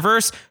Conjuring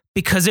universe,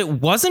 because it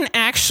wasn't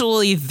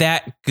actually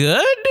that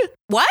good.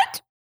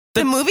 What?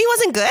 The movie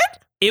wasn't good?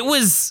 It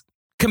was,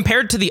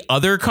 compared to the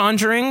other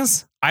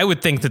Conjurings, I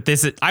would think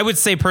that I would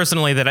say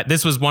personally that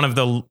this was one of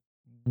the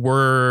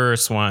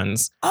worst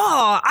ones.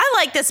 Oh, I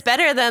like this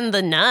better than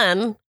The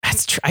Nun.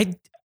 That's true. I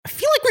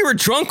feel like we were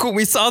drunk when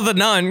we saw The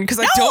Nun, because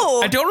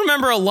I don't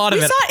remember a lot of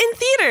it. We saw it in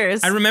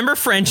theaters. I remember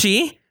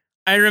Frenchie.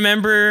 I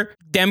remember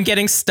them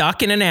getting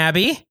stuck in an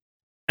abbey,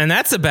 and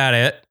that's about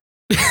it.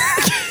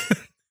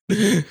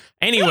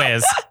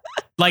 Anyways,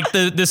 like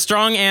the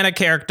strong Anna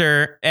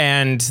character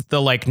and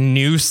the like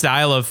new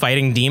style of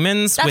fighting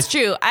demons. That's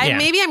true.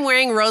 Maybe I'm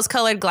wearing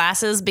rose-colored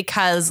glasses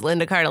because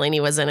Linda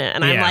Cardellini was in it,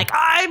 and I'm like,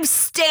 I'm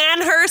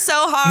stan her so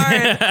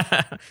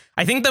hard.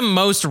 I think the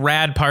most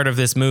rad part of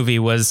this movie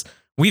was,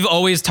 we've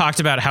always talked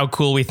about how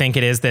cool we think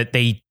it is that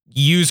they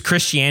use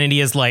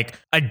Christianity as like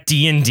a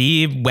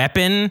D&D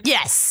weapon.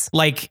 Yes.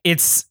 Like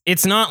it's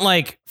not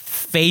like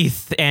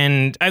faith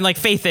and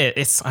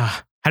it's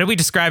how do we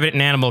describe it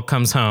in Animal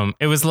Comes Home?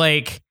 It was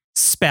like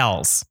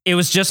spells. It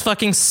was just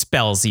fucking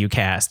spells you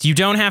cast. You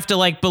don't have to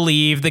like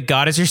believe that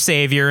God is your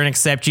savior and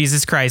accept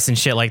Jesus Christ and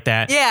shit like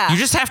that. Yeah. You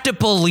just have to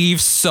believe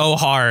so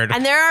hard.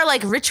 And there are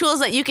like rituals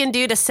that you can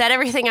do to set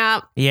everything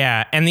up.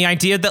 Yeah. And the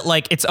idea that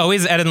like it's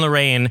always Ed and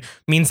Lorraine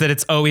means that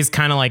it's always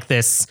kind of like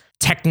this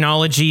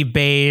technology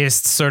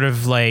based sort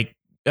of like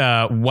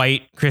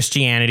white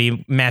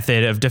Christianity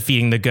method of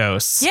defeating the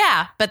ghosts.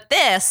 Yeah. But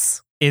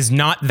this is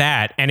not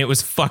that. And it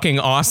was fucking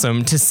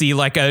awesome to see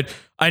like a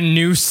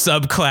new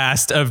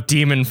subclass of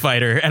demon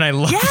fighter. And I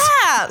love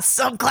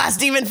subclass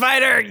demon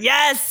fighter.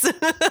 Yes.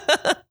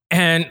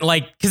 And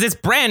like, because it's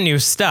brand new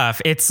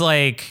stuff. It's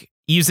like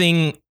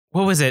using,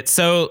 what was it?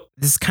 So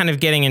this is kind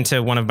of getting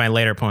into one of my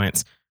later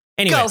points.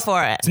 Anyways, go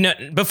for it. No,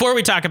 before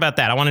we talk about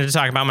that, I wanted to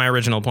talk about my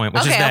original point,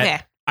 which is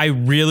that I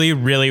really,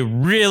 really,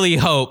 really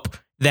hope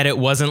that it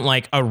wasn't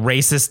like a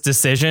racist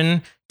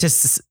decision to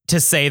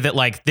say that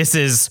like this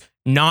is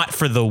not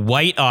for the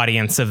white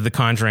audience of The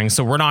Conjuring,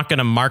 so we're not going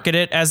to market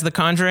it as The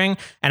Conjuring.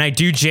 And I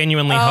do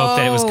genuinely hope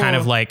that it was kind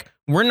of like,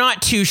 we're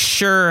not too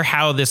sure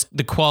how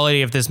the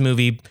quality of this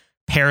movie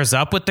pairs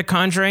up with The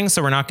Conjuring,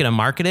 so we're not going to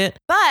market it.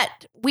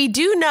 But we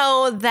do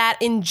know that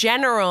in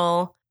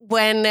general,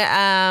 when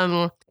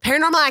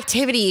Paranormal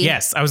Activity.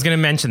 Yes, I was going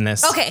to mention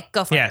this. Okay,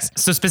 go for it. Yes.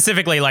 So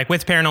specifically, like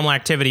with Paranormal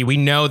Activity, we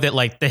know that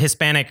like the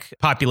Hispanic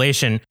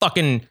population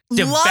fucking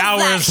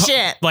devours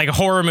like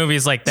horror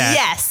movies like that.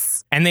 Yes.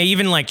 And they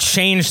even like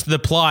changed the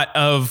plot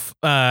of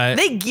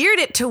they geared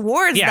it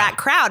towards that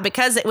crowd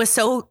because it was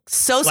so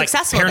like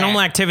successful.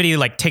 Paranormal Activity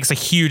like takes a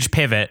huge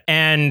pivot,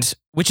 and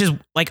which is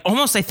like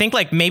almost, I think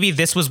like maybe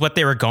this was what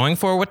they were going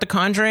for with The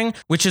Conjuring,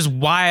 which is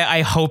why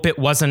I hope it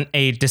wasn't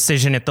a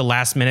decision at the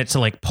last minute to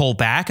like pull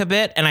back a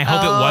bit. And I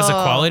hope it was a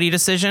quality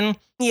decision.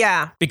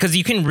 Yeah. Because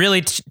you can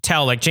really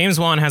tell, like James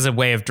Wan has a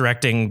way of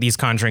directing these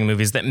Conjuring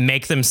movies that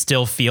make them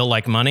still feel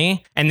like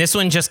money. And this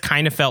one just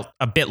kind of felt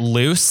a bit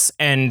loose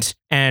and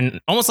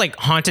almost like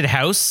haunted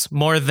house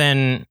more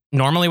than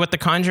normally what The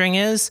Conjuring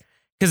is.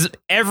 Because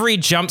every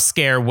jump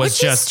scare was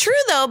Which is true,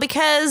 though,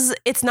 because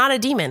it's not a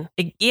demon.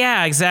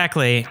 Yeah,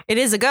 exactly. It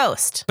is a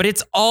ghost. But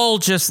it's all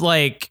just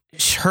like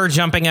her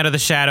jumping out of the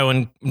shadow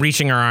and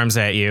reaching her arms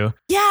at you.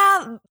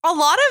 Yeah, a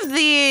lot of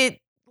the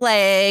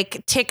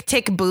like tick,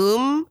 tick,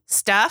 boom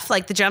stuff,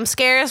 like the jump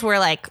scares were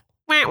like,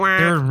 wah, wah.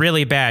 They were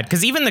really bad.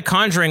 Because even The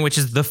Conjuring, which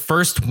is the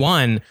first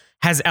one,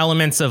 has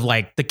elements of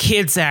like the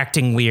kids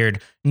acting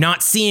weird,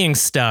 not seeing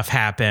stuff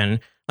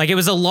happen. Like it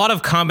was a lot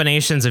of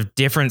combinations of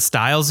different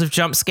styles of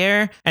jump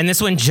scare. And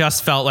this one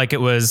just felt like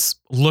it was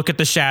look at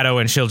the shadow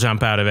and she'll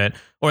jump out of it.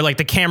 Or like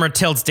the camera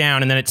tilts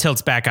down and then it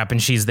tilts back up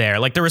and she's there.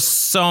 Like there was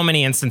so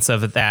many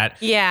instances of that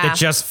that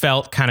just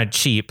felt kind of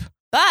cheap.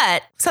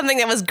 But something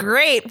that was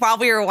great while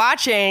we were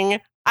watching,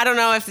 I don't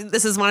know if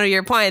this is one of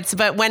your points,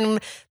 but when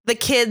the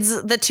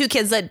two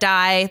kids that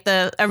die,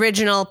 the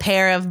original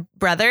pair of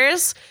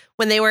brothers,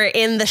 when they were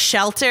in the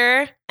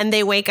shelter and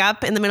they wake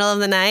up in the middle of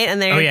the night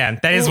and they're... Oh, yeah.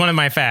 That is one of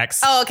my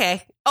facts. Oh,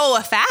 okay. Oh,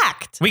 a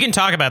fact. We can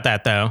talk about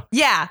that, though.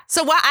 Yeah.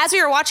 So as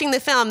we were watching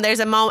the film, there's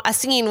a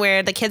scene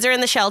where the kids are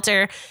in the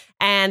shelter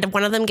and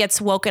one of them gets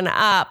woken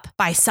up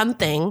by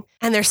something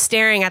and they're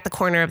staring at the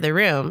corner of the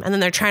room and then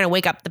they're trying to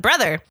wake up the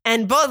brother.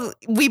 And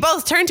we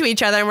both turn to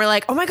each other and we're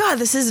like, oh my God,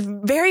 this is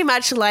very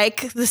much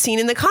like the scene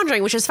in The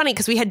Conjuring, which is funny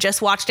because we had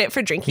just watched it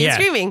for Drinking and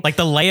Screaming. Like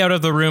the layout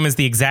of the room is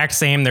the exact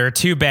same. There are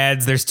 2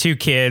 beds. There's 2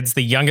 kids.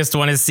 The youngest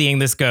one is seeing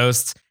this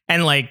ghost.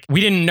 And like,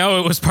 we didn't know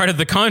it was part of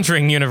the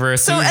Conjuring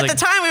universe. So at the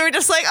time we were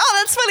just like,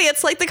 oh, that's funny.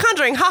 It's like The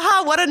Conjuring.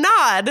 Haha, what a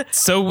nod.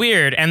 So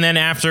weird. And then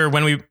after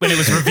when it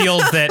was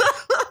revealed that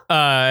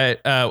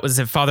was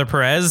it Father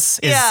Perez?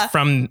 Is Yeah.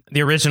 from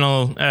the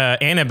original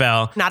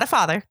Annabelle. Not a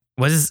father.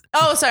 Was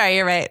Oh, sorry,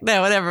 you're right.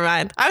 No, never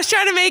mind. I was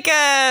trying to make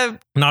a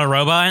not a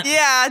robot.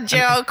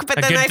 joke, but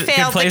a then good- I good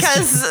failed place to-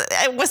 because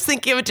I was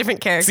thinking of a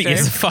different character. See,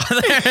 is a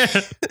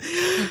father.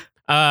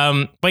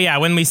 But yeah,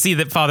 when we see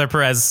that Father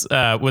Perez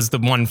was the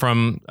one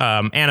from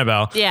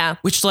Annabelle. Yeah.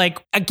 Which,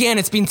 like, again,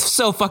 it's been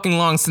so fucking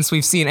long since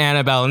we've seen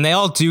Annabelle, and they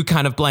all do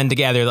kind of blend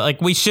together.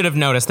 Like, we should have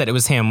noticed that it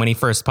was him when he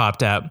first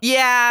popped up.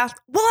 Yeah.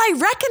 Well, I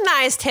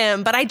recognized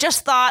him, but I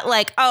just thought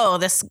like, oh,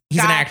 this He's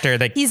guy, an actor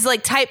that- he's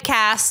like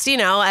typecast,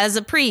 as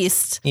a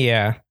priest.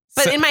 Yeah.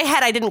 But So- in my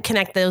head, I didn't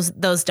connect those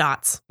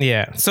dots.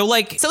 yeah. So,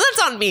 like, So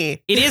that's on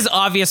me. it is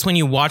obvious when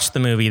you watch the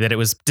movie that it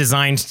was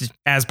designed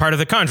as part of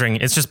the Conjuring.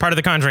 It's just part of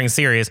the Conjuring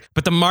series.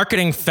 But the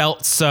marketing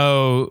felt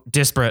so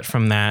disparate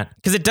from that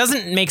because it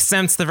doesn't make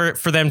sense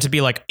for them to be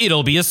like,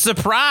 it'll be a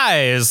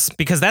surprise,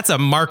 because that's a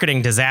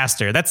marketing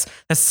disaster. That's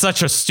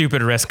such a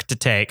stupid risk to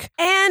take.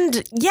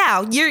 And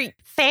yeah, your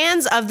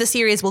fans of the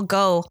series will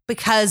go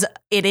because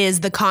it is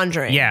The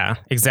Conjuring. Yeah,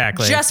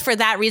 exactly. Just for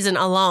that reason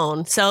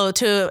alone. So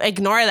to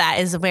ignore that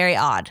is very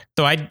odd.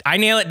 So I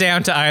nail it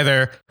down to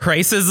either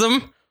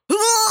racism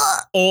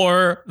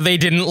or they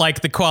didn't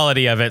like the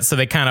quality of it, so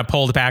they kind of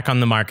pulled back on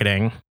the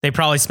marketing. They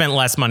probably spent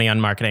less money on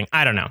marketing.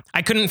 I don't know.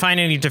 I couldn't find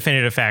any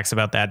definitive facts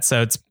about that,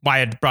 so it's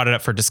why I brought it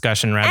up for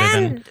discussion rather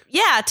than... And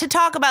yeah, to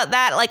talk about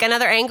that, like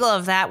another angle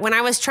of that, when I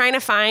was trying to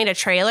find a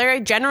trailer,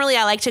 generally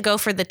I like to go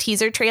for the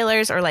teaser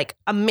trailers or like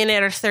a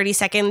minute or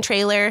 30-second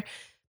trailer,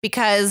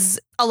 because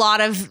a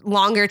lot of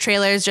longer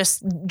trailers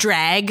just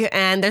drag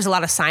and there's a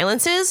lot of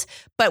silences.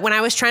 But when I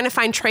was trying to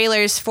find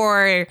trailers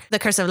for The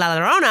Curse of La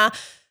Llorona,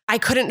 I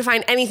couldn't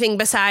find anything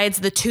besides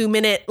the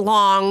 2-minute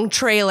long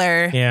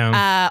trailer.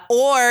 Yeah.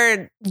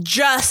 Or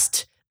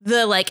just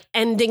the like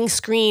ending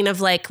screen of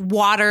like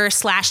water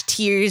 /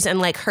 tears and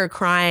like her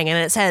crying, and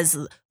it says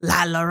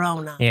La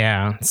Llorona.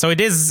 Yeah. So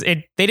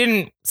they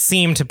didn't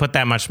seem to put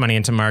that much money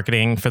into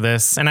marketing for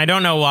this, and I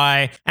don't know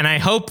why. And I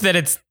hope that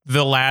it's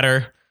the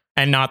latter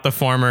and not the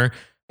former.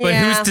 But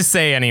Yeah. who's to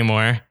say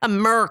anymore?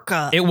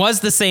 America. It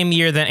was the same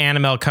year that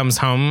Annabelle Comes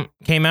Home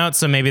came out,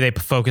 so maybe they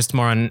focused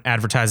more on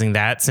advertising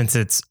that since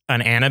it's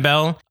an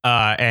Annabelle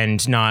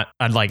and not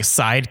a like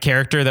side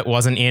character that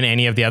wasn't in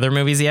any of the other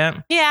movies yet.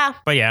 Yeah.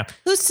 But yeah,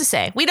 Who's to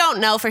say? We don't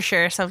know for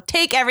sure. So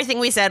take everything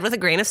we said with a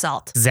grain of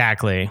salt.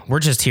 exactly. We're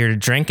just here to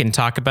drink and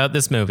talk about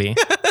this movie.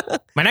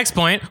 My next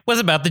point was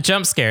about the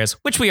jump scares,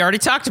 which we already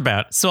talked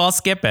about, so I'll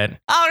skip it.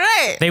 All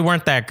right. They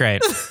weren't that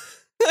great.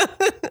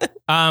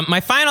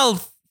 My final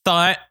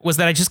thought was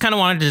that I just kind of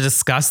wanted to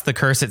discuss the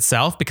curse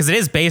itself because it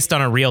is based on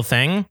a real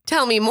thing.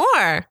 Tell me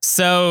more.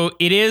 So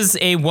it is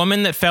a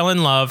woman that fell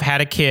in love, had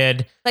a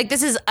kid. Like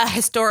this is a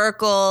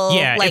historical,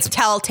 Yeah, like it's-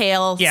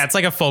 telltale. Yeah, it's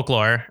like a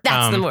folklore.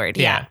 That's the word,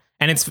 yeah.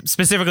 And it's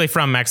specifically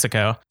from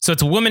Mexico. So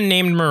it's a woman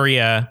named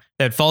Maria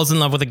that falls in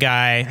love with a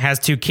guy, has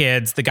 2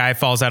 kids. The guy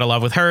falls out of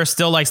love with her,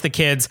 still likes the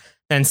kids,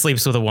 then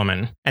sleeps with a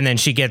woman. And then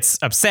she gets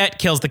upset,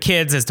 kills the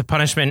kids as to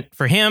punishment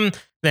for him,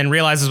 then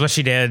realizes what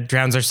she did,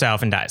 drowns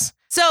herself, and dies.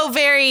 So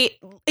very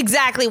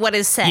exactly what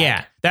is said.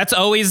 Yeah, that's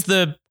always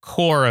the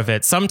core of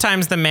it.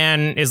 Sometimes the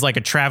man is like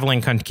a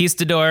traveling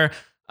conquistador.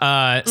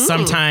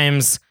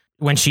 Sometimes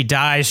when she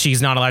dies,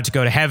 she's not allowed to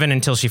go to heaven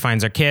until she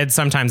finds her kids.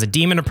 Sometimes a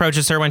demon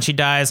approaches her when she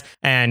dies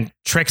and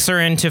tricks her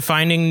into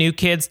finding new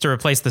kids to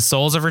replace the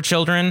souls of her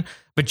children.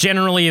 But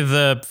generally,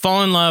 the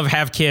fall in love,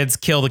 have kids,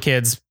 kill the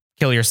kids,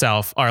 kill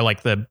yourself are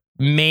like the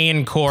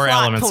main core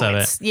Plot elements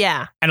points. of it.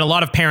 Yeah. And a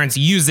lot of parents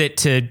use it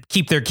to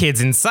keep their kids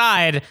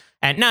inside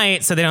at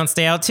night so they don't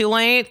stay out too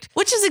late.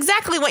 Which is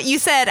exactly what you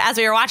said as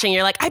we were watching.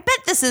 You're like, I bet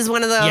this is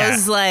one of those,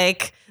 Yeah.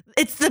 like,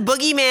 it's the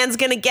boogeyman's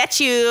gonna get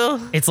you.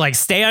 It's like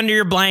stay under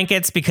your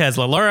blankets because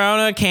La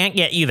Llorona can't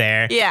get you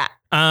there. Yeah.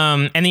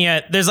 And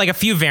there's like a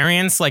few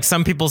variants. Like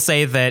some people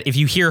say that if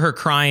you hear her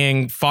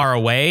crying far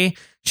away,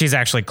 she's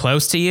actually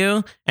close to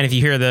you. And if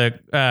you hear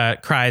the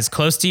cries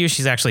close to you,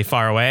 she's actually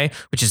far away,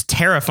 which is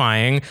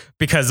terrifying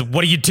because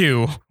what do you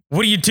do?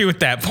 What do you do at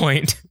that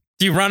point?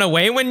 Do you run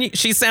away when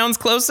she sounds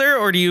closer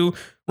or do you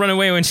run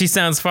away when she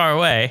sounds far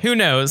away? Who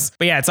knows?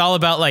 But yeah, it's all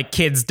about like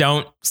kids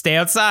don't stay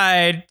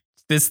outside.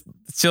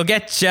 She'll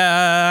get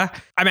ya.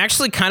 I'm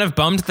actually kind of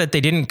bummed that they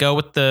didn't go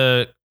with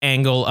the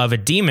angle of a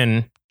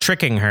demon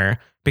tricking her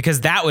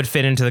because that would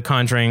fit into The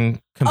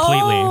Conjuring completely.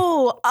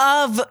 Oh,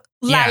 of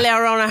La Yeah.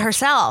 Llorona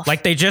herself.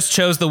 Like they just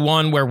chose the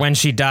one where when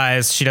she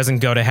dies, she doesn't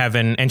go to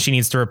heaven and she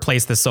needs to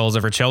replace the souls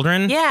of her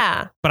children.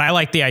 yeah. But I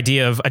like the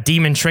idea of a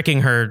demon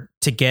tricking her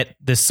to get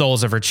the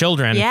souls of her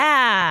children.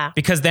 Yeah.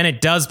 Because then it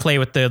does play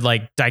with the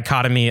like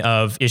dichotomy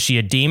of is she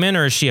a demon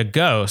or is she a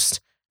ghost?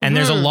 And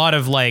there's a lot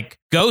of like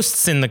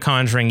ghosts in the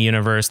Conjuring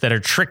universe that are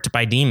tricked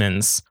by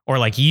demons or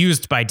like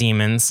used by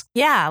demons.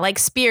 Yeah. Like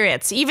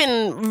spirits,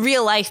 even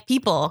real life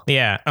people.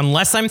 Yeah.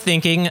 Unless I'm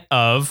thinking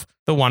of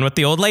the one with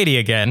the old lady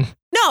again.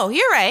 No,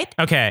 you're right.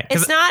 Okay.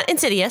 It's not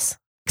Insidious.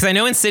 Because I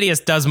know Insidious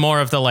does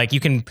more of the like you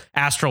can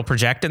astral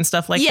project and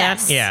stuff like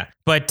Yes. that. Yeah.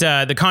 But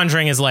The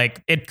Conjuring is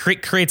like it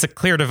creates a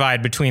clear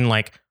divide between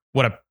like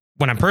when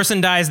a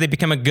person dies, they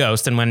become a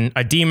ghost. And when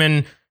a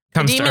demon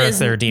comes to Earth,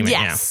 they're a demon.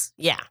 Yes.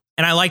 Yeah.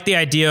 And I like the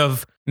idea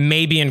of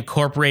maybe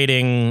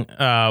incorporating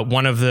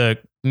one of the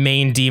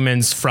main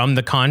demons from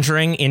The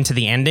Conjuring into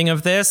the ending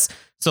of this.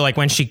 So like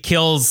when she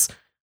kills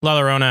La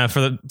Llorona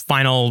for the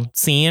final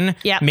scene,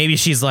 maybe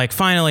she's like,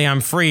 finally, I'm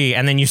free.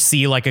 And then you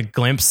see like a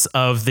glimpse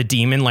of the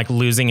demon like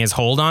losing his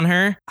hold on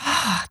her.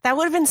 That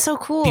would have been so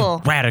cool.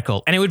 Be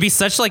radical. And it would be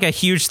such like a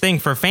huge thing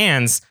for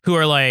fans who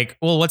are like,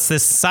 well, what's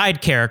this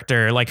side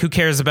character? Like, who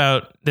cares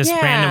about this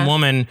random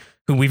woman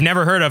who we've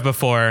never heard of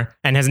before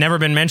and has never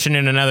been mentioned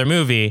in another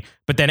movie?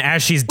 But then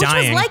as she's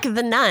dying, was like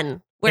The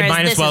Nun. It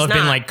might as well have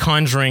been like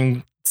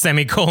Conjuring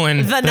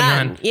semicolon The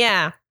Nun.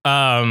 Yeah.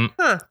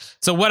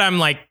 So what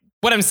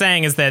I'm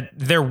saying is that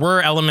there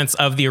were elements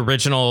of the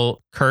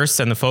original curse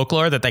and the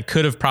folklore that they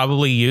could have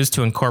probably used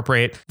to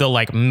incorporate the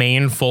like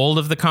main fold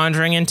of The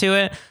Conjuring into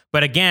it.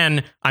 But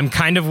again, I'm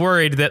kind of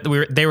worried that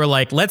they were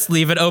like, let's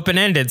leave it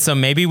open-ended. So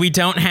maybe we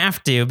don't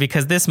have to,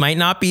 because this might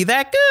not be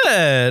that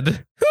good.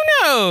 Who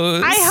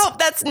knows? I hope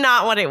that's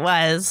not what it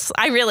was.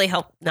 I really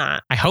hope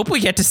not. I hope we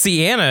get to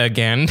see Anna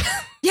again.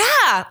 Yeah,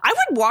 I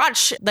would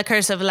watch The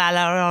Curse of La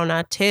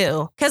Llorona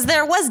too, because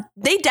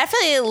they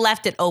definitely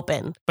left it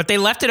open. But they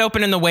left it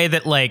open in the way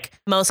that like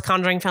most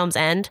Conjuring films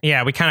end.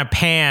 Yeah, we kind of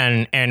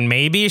pan and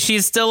maybe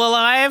she's still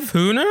alive.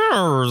 Who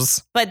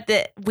knows? But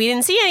we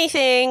didn't see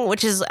anything,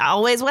 which is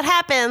always what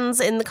happens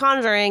in The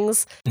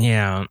Conjurings.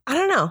 Yeah. I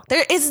don't know.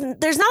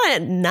 There's not a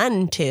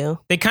nun too.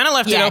 They kind of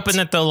left it open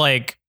that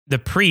the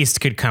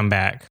priest could come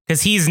back,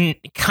 because he's not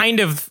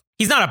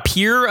a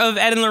peer of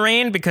Ed and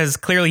Lorraine, because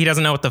clearly he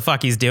doesn't know what the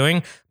fuck he's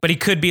doing, but he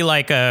could be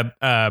like a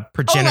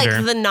progenitor. Oh,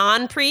 like the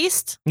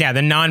non-priest? Yeah,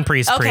 the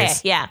non-priest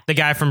priest. Yeah. The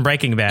guy from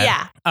Breaking Bad.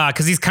 Yeah.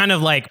 Because he's kind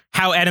of like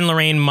how Ed and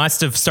Lorraine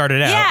must have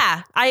started out.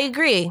 Yeah, I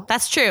agree.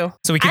 That's true.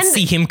 So we could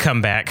see him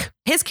come back.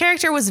 His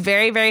character was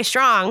very, very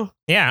strong.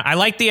 Yeah, I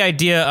like the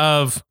idea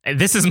of,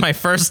 this is my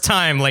first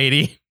time,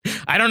 lady.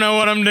 I don't know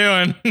what I'm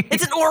doing.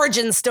 It's an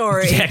origin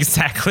story. Yeah,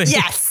 exactly.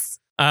 Yes.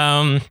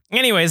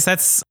 Anyways,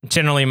 that's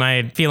generally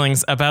my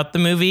feelings about the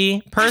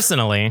movie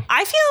personally.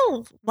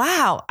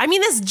 Wow. I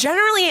mean,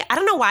 I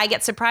don't know why I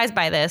get surprised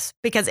by this,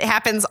 because it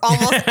happens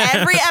almost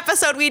every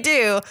episode we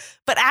do.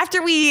 But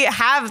after we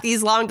have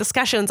these long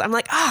discussions, I'm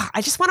like,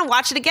 I just want to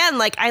watch it again.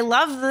 Like, I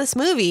love this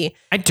movie.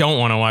 I don't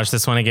want to watch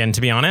this one again,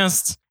 to be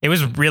honest. It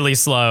was really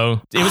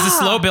slow. It was a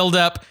slow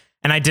buildup,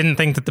 and I didn't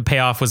think that the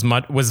payoff was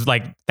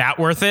like that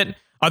worth it,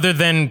 other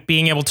than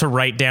being able to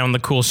write down the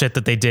cool shit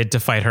that they did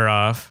to fight her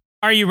off.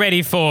 Are you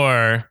ready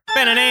for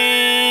Scaredy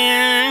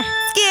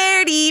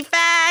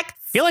facts?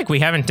 I feel like we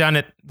haven't done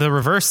it the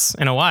reverse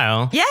in a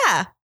while.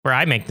 Yeah. Where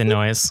I make the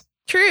noise.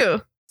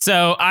 True.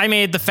 So I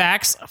made the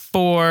facts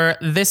for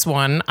this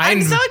one.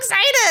 I'm so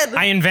excited.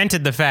 I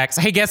invented the facts.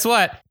 Hey, guess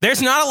what?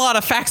 There's not a lot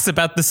of facts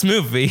about this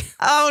movie.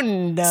 Oh,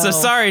 no. So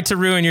sorry to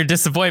ruin your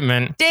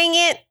disappointment. Dang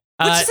it.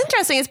 Which is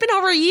interesting. It's been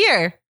over a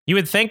year. You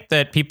would think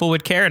that people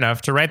would care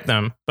enough to write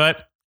them,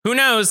 but who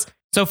knows?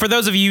 So for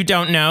those of you who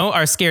don't know,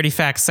 our Scaredy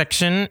Facts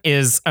section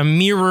is a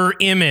mirror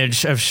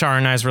image of Shar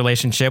and I's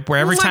relationship, where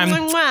every time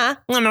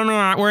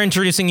we're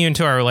introducing you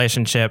into our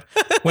relationship,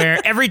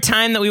 where every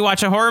time that we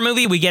watch a horror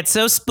movie, we get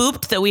so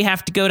spooked that we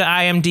have to go to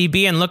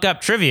IMDb and look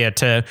up trivia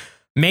to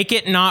make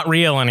it not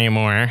real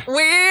anymore.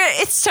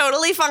 It's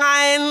totally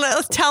fine.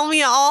 Tell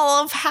me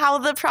all of how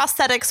the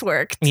prosthetics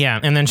worked. Yeah,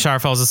 and then Shar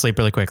falls asleep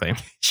really quickly.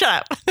 Shut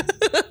up.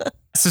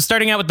 So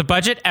starting out with the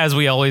budget, as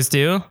we always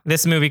do,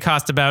 this movie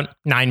cost about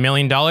 $9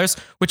 million,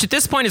 which at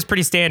this point is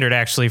pretty standard,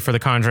 actually, for the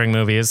Conjuring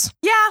movies.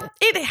 Yeah,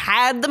 it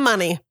had the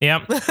money.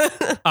 Yep.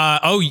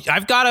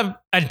 I've got an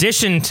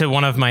addition to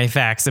one of my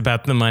facts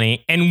about the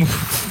money, and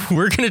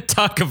we're going to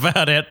talk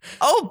about it.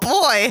 Oh,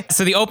 boy.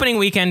 So the opening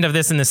weekend of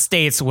this in the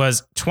States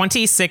was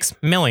 $26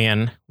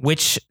 million,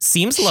 which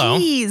seems low.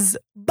 Jeez.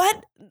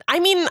 But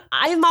I mean,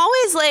 I'm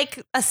always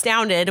like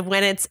astounded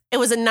when it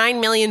was a $9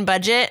 million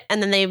budget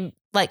and then they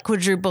like more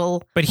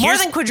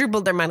than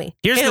quadrupled their money.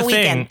 Here's in the a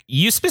weekend. thing.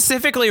 You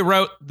specifically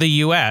wrote the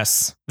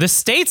US. The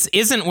States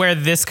isn't where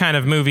this kind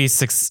of movie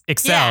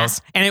excels. Yeah.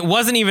 And it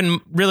wasn't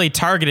even really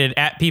targeted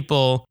at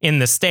people in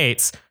the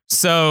States.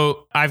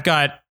 So I've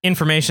got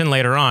information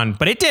later on,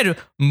 but it did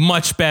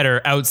much better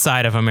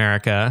outside of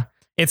America.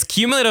 Its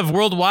cumulative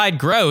worldwide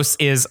gross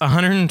is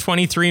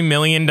 $123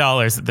 million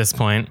at this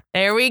point.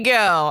 There we go.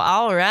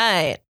 All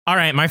right. All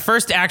right. My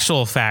first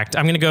actual fact,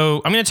 I'm going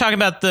to talk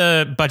about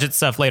the budget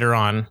stuff later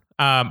on.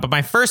 But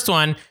my first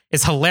one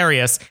is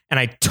hilarious, and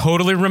I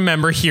totally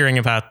remember hearing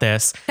about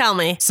this. Tell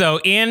me.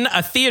 So in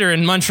a theater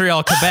in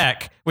Montreal,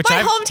 Quebec, which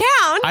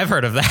hometown. I've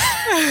heard of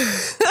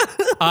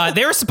that.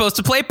 They were supposed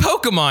to play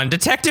Pokemon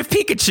Detective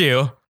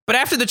Pikachu. But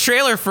after the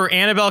trailer for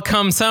Annabelle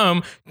Comes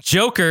Home,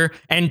 Joker,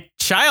 and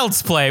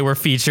Child's Play were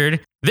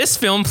featured, this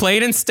film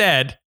played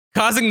instead,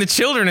 causing the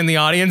children in the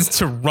audience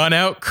to run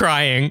out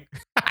crying.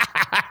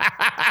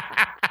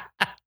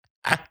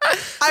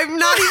 I'm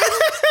not even...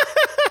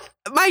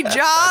 My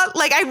jaw,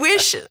 like, I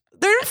wish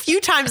There are a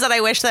few times that I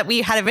wish that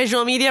we had a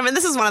visual medium, and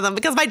this is one of them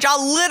because my jaw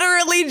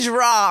literally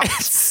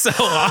dropped. So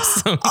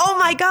awesome. Oh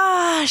my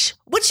gosh.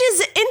 Which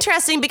is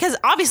interesting because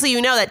obviously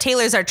you know that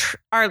trailers are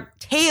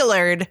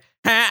tailored.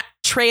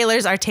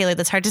 Trailers are tailored,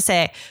 that's hard to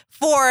say,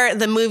 for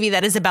the movie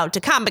that is about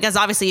to come, because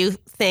obviously you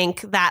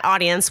think that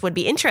audience would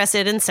be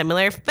interested in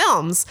similar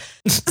films.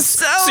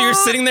 So you're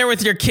sitting there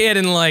with your kid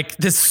and like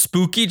this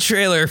spooky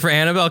trailer for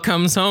Annabelle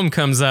Comes Home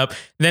comes up,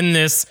 then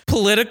this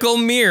political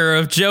mirror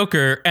of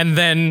Joker, and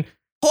then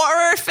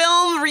horror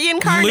film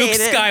reincarnated.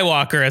 Luke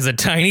Skywalker as a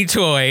tiny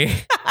toy.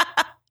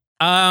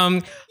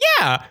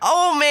 Yeah.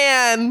 Oh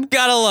man.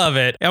 Gotta love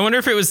it. I wonder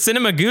if it was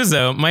Cinema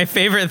Guzzo, my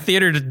favorite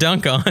theater to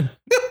dunk on.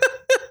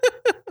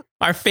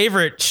 Our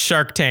favorite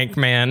Shark Tank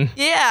man.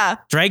 Yeah.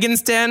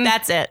 Dragon's Den.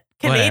 That's it.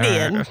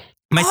 Canadian.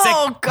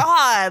 Whatever.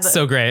 God.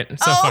 So great.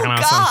 So fucking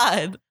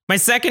awesome. God. My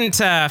second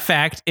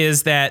fact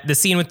is that the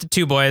scene with the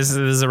two boys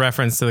is a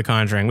reference to The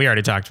Conjuring. We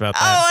already talked about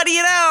that. Oh, what do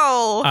you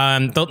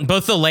know?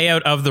 Both the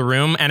layout of the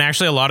room and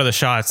actually a lot of the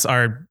shots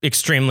are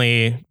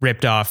extremely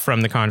ripped off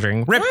from The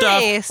Conjuring. Ripped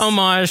off,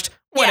 homaged,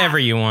 whatever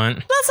you want.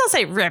 Let's not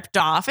say ripped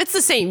off. It's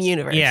the same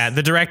universe. Yeah,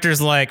 the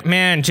director's like,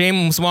 man,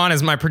 James Wan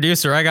is my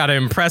producer. I got to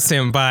impress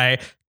him by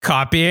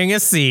copying a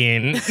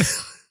scene.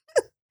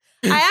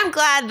 I am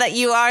glad that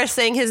you are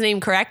saying his name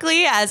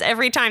correctly, as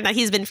every time that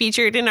he's been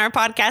featured in our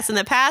podcast in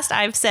the past,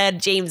 I've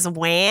said James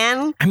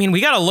Wan. I mean,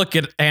 we got to look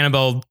at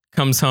Annabelle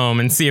Comes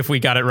Home and see if we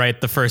got it right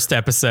the first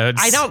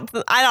episodes. I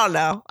don't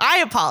know. I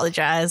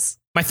apologize.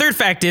 My third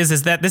fact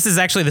is that this is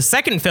actually the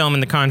second film in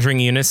the Conjuring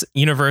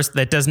universe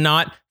that does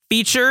not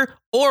feature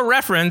or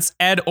reference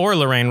Ed or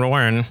Lorraine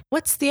Warren.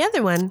 What's the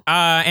other one?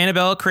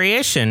 Annabelle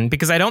Creation,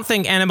 because I don't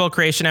think Annabelle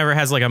Creation ever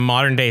has like a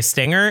modern day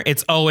stinger.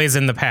 It's always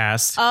in the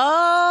past.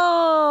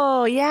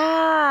 Oh,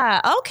 yeah.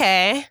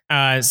 Okay.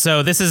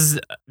 So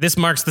this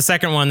marks the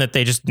second one that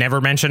they just never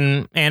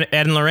mention Ed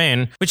and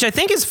Lorraine, which I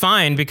think is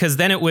fine, because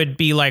then it would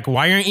be like,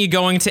 why aren't you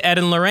going to Ed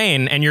and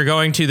Lorraine and you're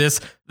going to this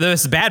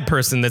bad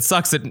person that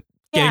sucks at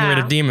getting rid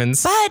of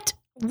demons? But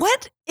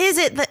what is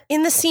it that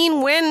in the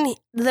scene when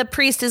the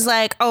priest is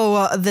like,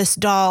 this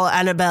doll,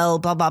 Annabelle,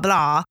 blah, blah,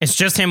 blah. It's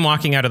just him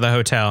walking out of the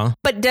hotel.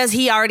 But does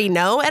he already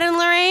know Ed and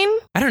Lorraine?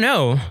 I don't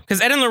know.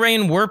 Because Ed and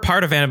Lorraine were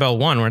part of Annabelle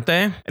 1, weren't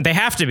they? They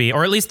have to be,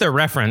 or at least they're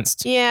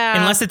referenced. Yeah.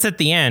 Unless it's at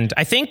the end.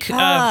 I think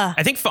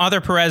Father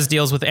Perez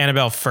deals with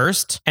Annabelle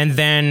first, and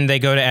then they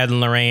go to Ed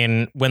and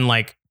Lorraine when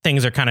like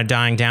things are kind of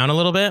dying down a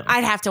little bit.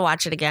 I'd have to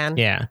watch it again.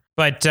 Yeah.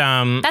 But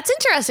that's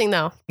interesting,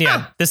 though.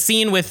 Yeah, the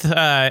scene with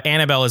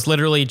Annabelle is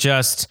literally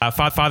just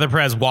Father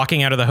Perez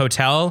walking out of the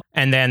hotel,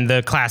 and then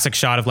the classic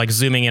shot of like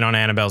zooming in on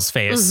Annabelle's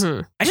face.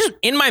 Mm-hmm. I just,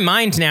 in my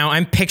mind now,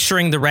 I'm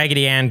picturing the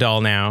Raggedy Ann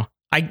doll now.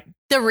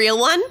 The real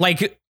one?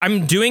 Like,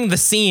 I'm doing the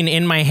scene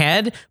in my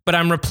head, but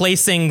I'm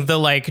replacing the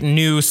like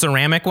new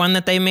ceramic one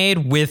that they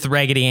made with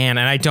Raggedy Ann,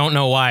 and I don't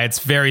know why. It's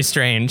very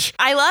strange.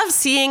 I love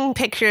seeing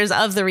pictures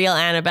of the real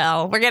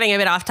Annabelle. We're getting a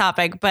bit off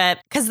topic, but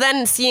because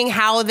then seeing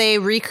how they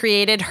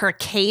recreated her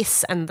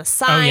case and the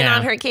sign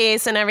on her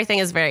case and everything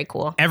is very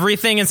cool.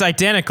 Everything is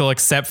identical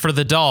except for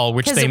the doll,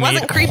 which they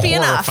made creepy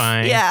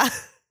horrifying. Enough. Yeah.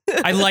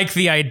 I like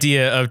the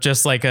idea of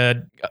just like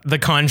The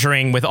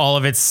Conjuring with all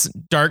of its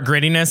dark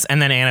grittiness,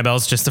 and then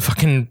Annabelle's just a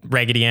fucking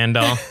Raggedy Ann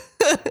doll.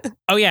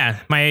 Oh yeah,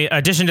 my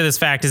addition to this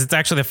fact is it's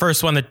actually the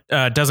first one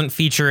that doesn't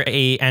feature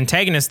a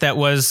antagonist that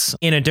was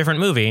in a different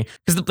movie,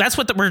 because that's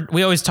what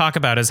we always talk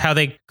about, is how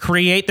they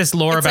create this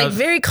lore it's about like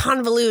very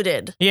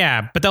convoluted.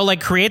 Yeah, but they'll like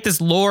create this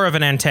lore of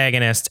an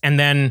antagonist and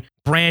then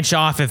branch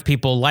off if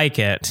people like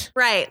it.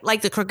 Right,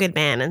 like the Crooked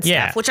Man and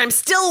stuff, which I'm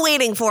still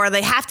waiting for.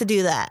 They have to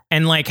do that.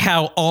 And like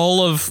how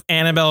all of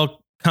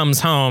Annabelle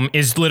Comes Home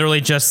is literally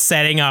just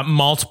setting up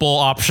multiple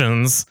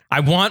options.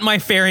 I want my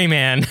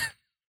ferryman.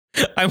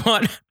 I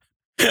want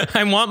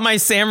my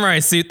samurai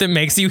suit that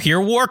makes you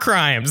hear war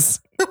crimes.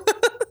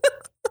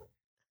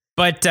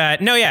 But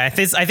no, yeah, I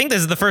think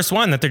this is the first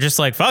one that they're just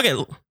like, fuck it,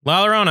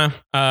 La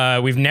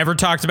Llorona. We've never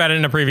talked about it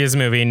in a previous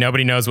movie.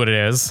 Nobody knows what it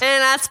is.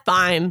 And that's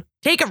fine.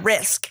 Take a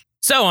risk.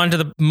 So on to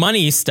the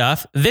money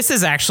stuff. This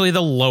is actually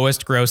the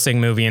lowest grossing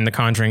movie in the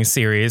Conjuring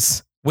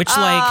series. Which,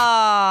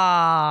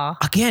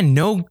 again,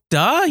 no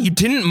duh. You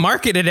didn't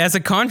market it as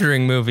a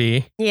Conjuring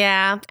movie.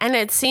 Yeah. And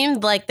it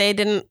seemed like there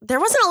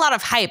wasn't a lot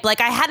of hype. Like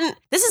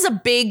this is a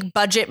big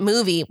budget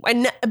movie,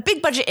 a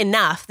big budget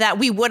enough that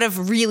we would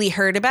have really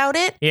heard about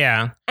it.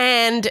 Yeah.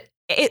 And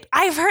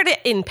I've heard it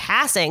in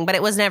passing, but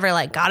it was never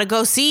like, gotta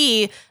go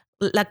see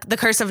like The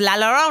Curse of La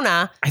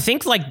Llorona. I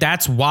think like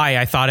that's why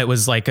I thought it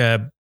was like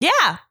a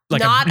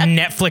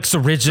Netflix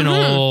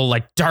original,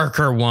 like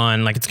darker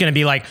one. Like it's going to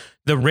be like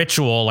The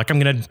Ritual. Like I'm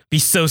going to be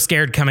so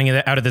scared coming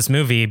out of this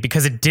movie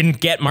because it didn't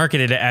get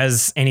marketed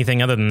as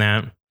anything other than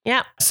that.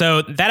 Yeah.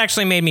 So that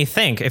actually made me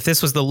think, if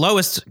this was the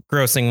lowest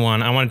grossing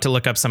one, I wanted to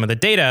look up some of the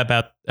data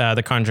about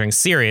the Conjuring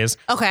series.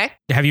 Okay.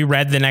 Have you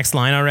read the next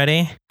line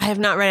already? I have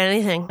not read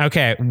anything.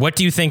 Okay. What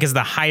do you think is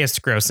the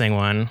highest grossing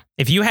one?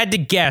 If you had to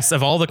guess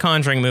of all the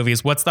Conjuring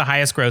movies, what's the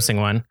highest grossing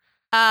one?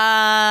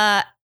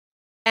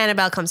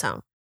 Annabelle Comes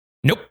Home.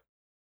 Nope.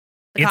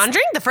 The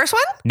Conjuring? The first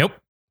one? Nope.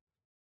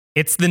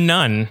 It's The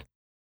Nun.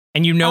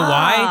 And you know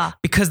why?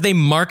 Because they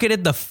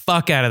marketed the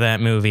fuck out of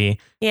that movie.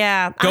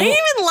 Yeah. I didn't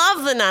even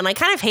love The Nun. I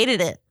kind of hated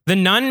it. The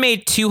Nun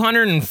made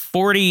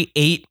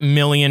 $248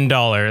 million.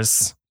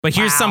 But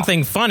here's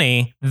something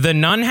funny. The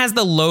Nun has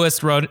the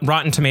lowest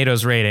Rotten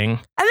Tomatoes rating. And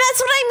that's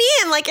what I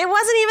mean. Like, it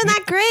wasn't even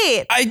that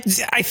great.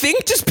 I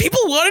think just people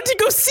wanted to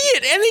go see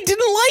it and they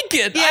didn't like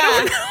it. Yeah. I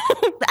don't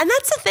know. And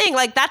that's the thing.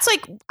 Like, that's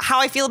like how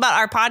I feel about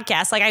our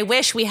podcast. Like, I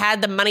wish we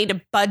had the money to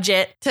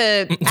budget to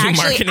actually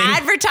marketing.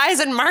 advertise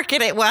and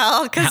market it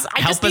well. Because I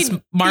just help us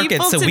need market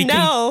people so to we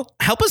know.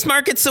 can help us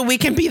market so we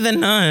can be The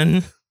Nun.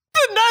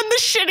 The Nun, the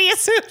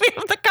shittiest movie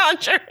of The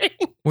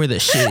Conjuring. We're the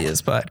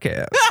shittiest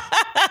podcast.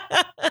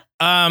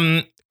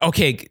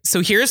 Okay,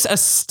 so here's a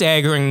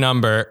staggering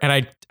number,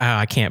 and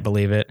I can't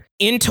believe it.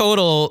 In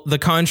total, the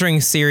Conjuring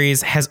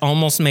series has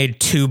almost made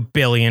 $2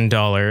 billion.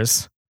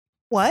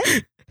 What?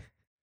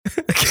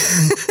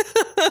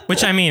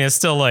 Which I mean is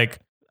still like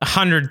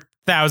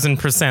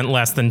 100,000%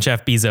 less than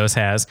Jeff Bezos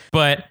has.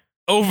 But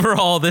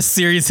overall, this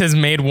series has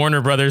made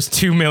Warner Brothers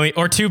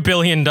 $2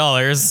 billion.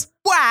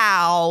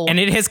 Wow. And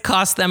it has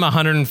cost them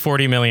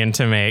 $140 million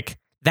to make.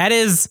 That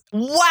is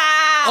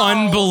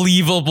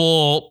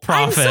unbelievable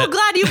profit. I'm so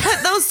glad you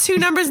put those two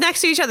numbers next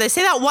to each other.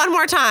 Say that one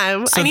more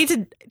time. I need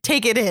to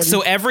take it in.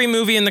 So every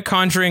movie in the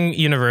Conjuring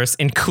universe,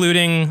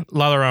 including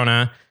La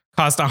Llorona,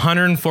 cost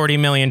 $140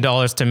 million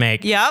to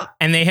make. Yep.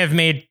 And they have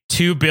made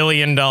 $2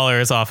 billion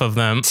off of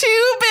them. $2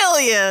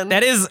 billion.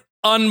 That is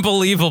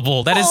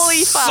unbelievable. That Holy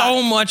is fuck.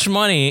 so much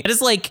money. It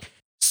is like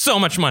so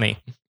much money,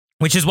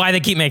 which is why they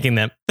keep making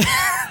them.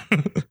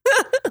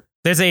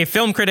 There's a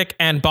film critic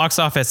and box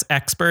office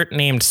expert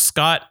named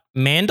Scott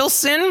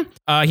Mandelson.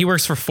 He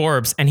works for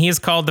Forbes, and he has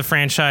called the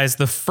franchise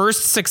the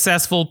first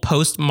successful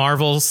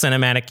post-Marvel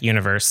cinematic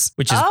universe,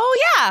 which is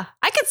yeah,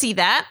 I could see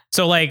that.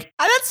 so like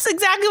That's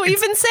exactly what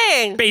you've been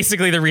saying.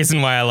 basically the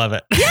reason why I love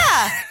it.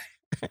 Yeah.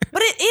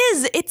 But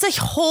it's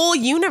a whole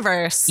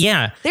universe.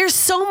 Yeah. There's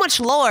so much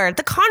lore.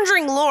 The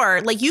Conjuring lore,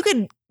 like you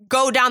could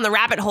go down the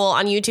rabbit hole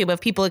on YouTube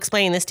of people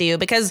explaining this to you,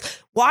 because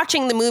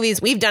watching the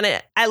movies, we've done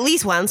it at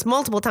least once,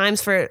 multiple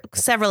times for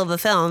several of the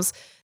films.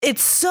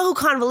 It's so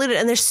convoluted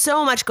and there's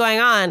so much going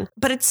on,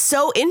 but it's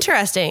so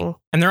interesting.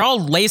 And they're all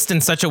laced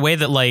in such a way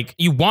that like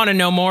you want to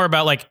know more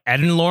about like Ed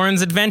and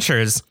Lauren's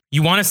adventures.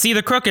 You want to see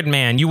the Crooked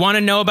Man. You want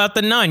to know about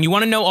the Nun. You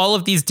want to know all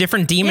of these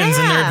different demons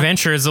and their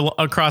adventures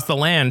across the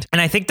land.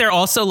 And I think they're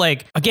also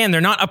like, again,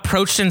 they're not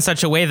approached in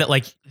such a way that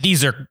like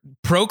these are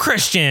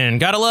pro-Christian,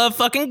 gotta love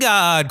fucking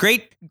God,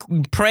 great,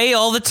 pray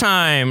all the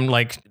time.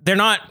 Like they're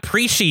not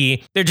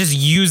preachy. They're just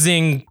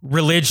using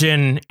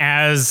religion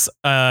as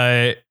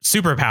a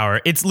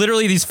superpower. It's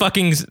literally these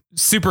fucking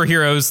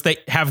superheroes that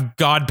have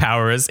God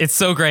powers. It's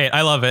so great.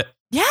 I love it.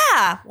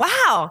 Yeah.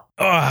 Wow.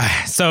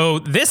 So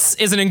this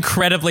is an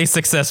incredibly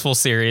successful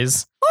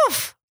series.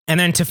 Oof. And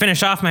then to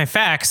finish off my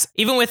facts,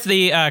 even with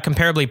the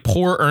comparably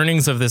poor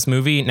earnings of this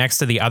movie next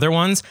to the other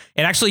ones,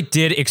 it actually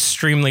did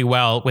extremely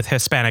well with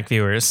Hispanic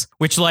viewers,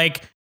 which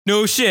like,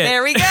 no shit.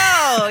 There we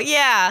go.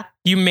 Yeah.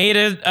 You made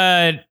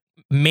a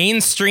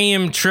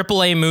mainstream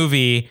AAA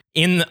movie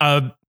in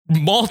a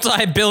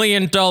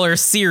multi-billion-dollar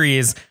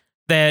series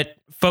that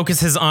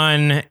focuses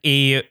on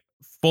a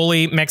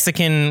fully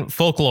Mexican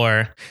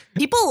folklore.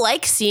 People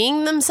like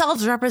seeing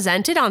themselves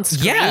represented on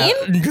screen. Yeah,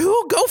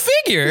 go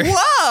figure.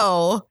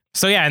 Whoa.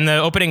 So yeah, in the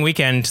opening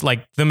weekend,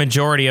 like the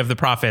majority of the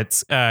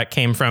profits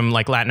came from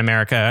like Latin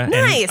America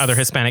Nice. and other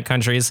Hispanic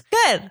countries.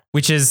 Good.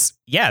 Which is,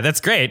 yeah, that's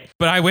great.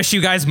 But I wish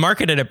you guys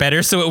marketed it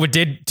better so it would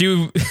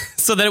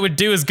so that it would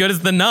do as good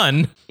as The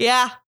Nun.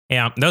 Yeah.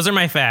 Yeah, those are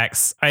my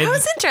facts. That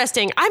was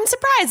interesting. I'm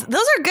surprised.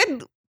 Those are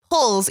good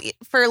pulls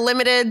for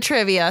limited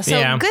trivia. So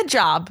Yeah. good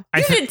job.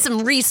 You did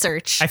some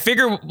research. I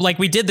figure like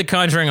we did The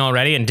Conjuring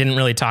already and didn't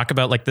really talk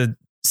about like the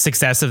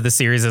success of the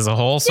series as a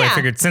whole. So I Yeah.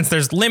 figured since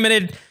there's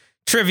limited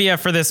trivia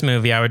for this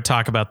movie, I would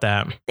talk about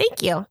that.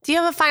 Thank you. Do you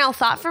have a final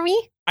thought for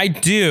me? I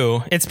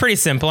do. It's pretty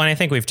simple, and I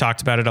think we've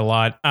talked about it a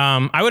lot.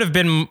 I would have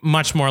been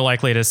much more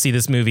likely to see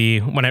this movie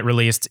when it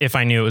released if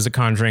I knew it was a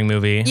Conjuring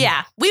movie.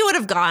 Yeah, we would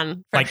have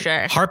gone for like,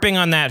 sure. Harping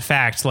on that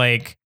fact,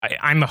 like,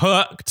 I'm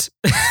hooked.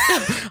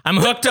 I'm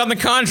hooked on The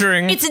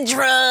Conjuring. It's a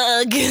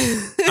drug.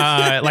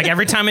 Like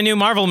every time a new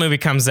Marvel movie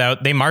comes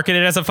out, they market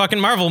it as a fucking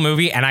Marvel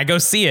movie, and I go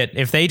see it.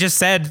 If they just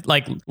said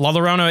like La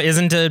Llorona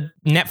isn't a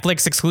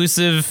Netflix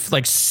exclusive,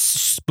 like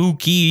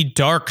spooky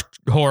dark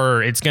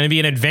horror, it's going to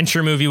be an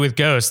adventure movie with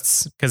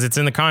ghosts because it's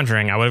in The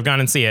Conjuring, I would have gone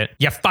and see it.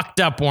 You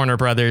fucked up, Warner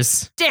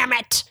Brothers. Damn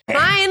it.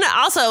 Mine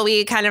also,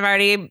 we kind of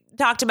already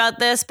talked about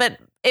this, but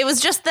it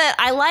was just that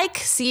I like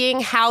seeing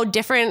how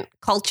different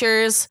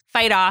cultures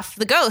fight off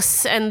the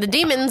ghosts and the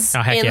demons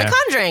in The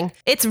Conjuring.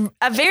 It's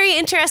a very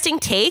interesting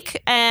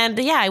take. And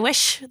yeah, I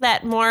wish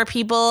that more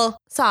people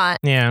saw it.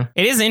 Yeah,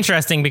 it is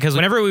interesting because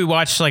whenever we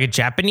watch like a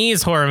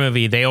Japanese horror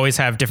movie, they always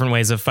have different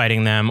ways of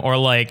fighting them. Or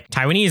like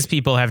Taiwanese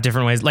people have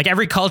different ways. Like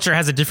every culture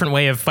has a different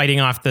way of fighting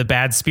off the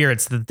bad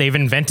spirits that they've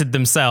invented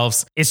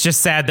themselves. It's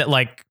just sad that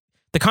like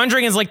The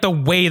Conjuring is like the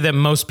way that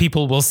most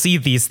people will see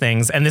these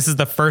things. And this is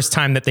the first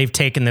time that they've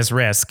taken this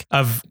risk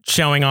of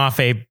showing off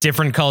a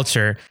different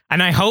culture.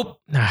 And I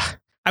hope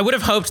I would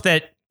have hoped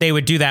that they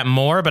would do that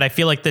more, but I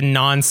feel like the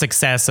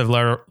non-success of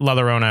La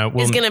Llorona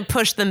is going to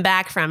push them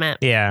back from it.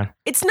 Yeah.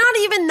 It's not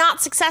even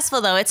not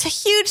successful, though. It's a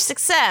huge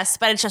success,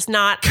 but it's just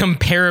not...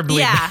 Comparably.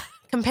 Yeah.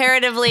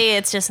 Comparatively,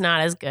 it's just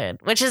not as good,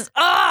 which is,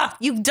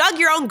 you dug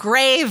your own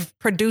grave,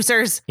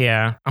 producers.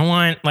 Yeah. I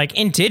want like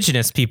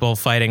indigenous people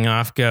fighting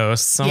off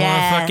ghosts. I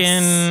want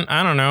fucking,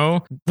 I don't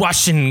know,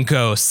 Russian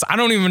ghosts. I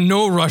don't even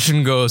know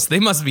Russian ghosts. They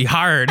must be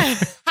hard.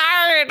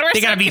 Hard. We're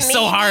They gotta be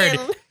so hard.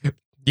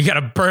 You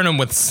gotta burn them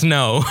with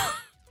snow.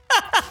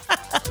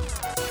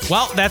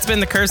 Well, that's been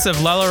The Curse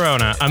of La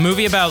Llorona, a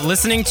movie about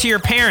listening to your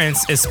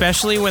parents,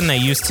 especially when they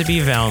used to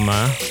be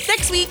Velma.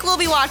 Next week, we'll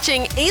be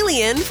watching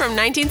Alien from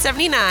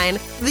 1979.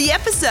 The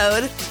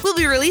episode we'll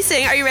be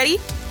releasing, are you ready?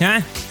 Huh?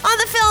 On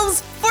the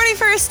film's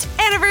 41st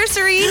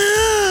anniversary.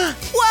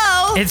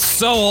 Whoa. It's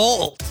so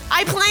old.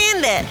 I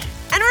planned it.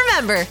 And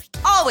remember,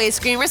 always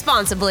scream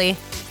responsibly.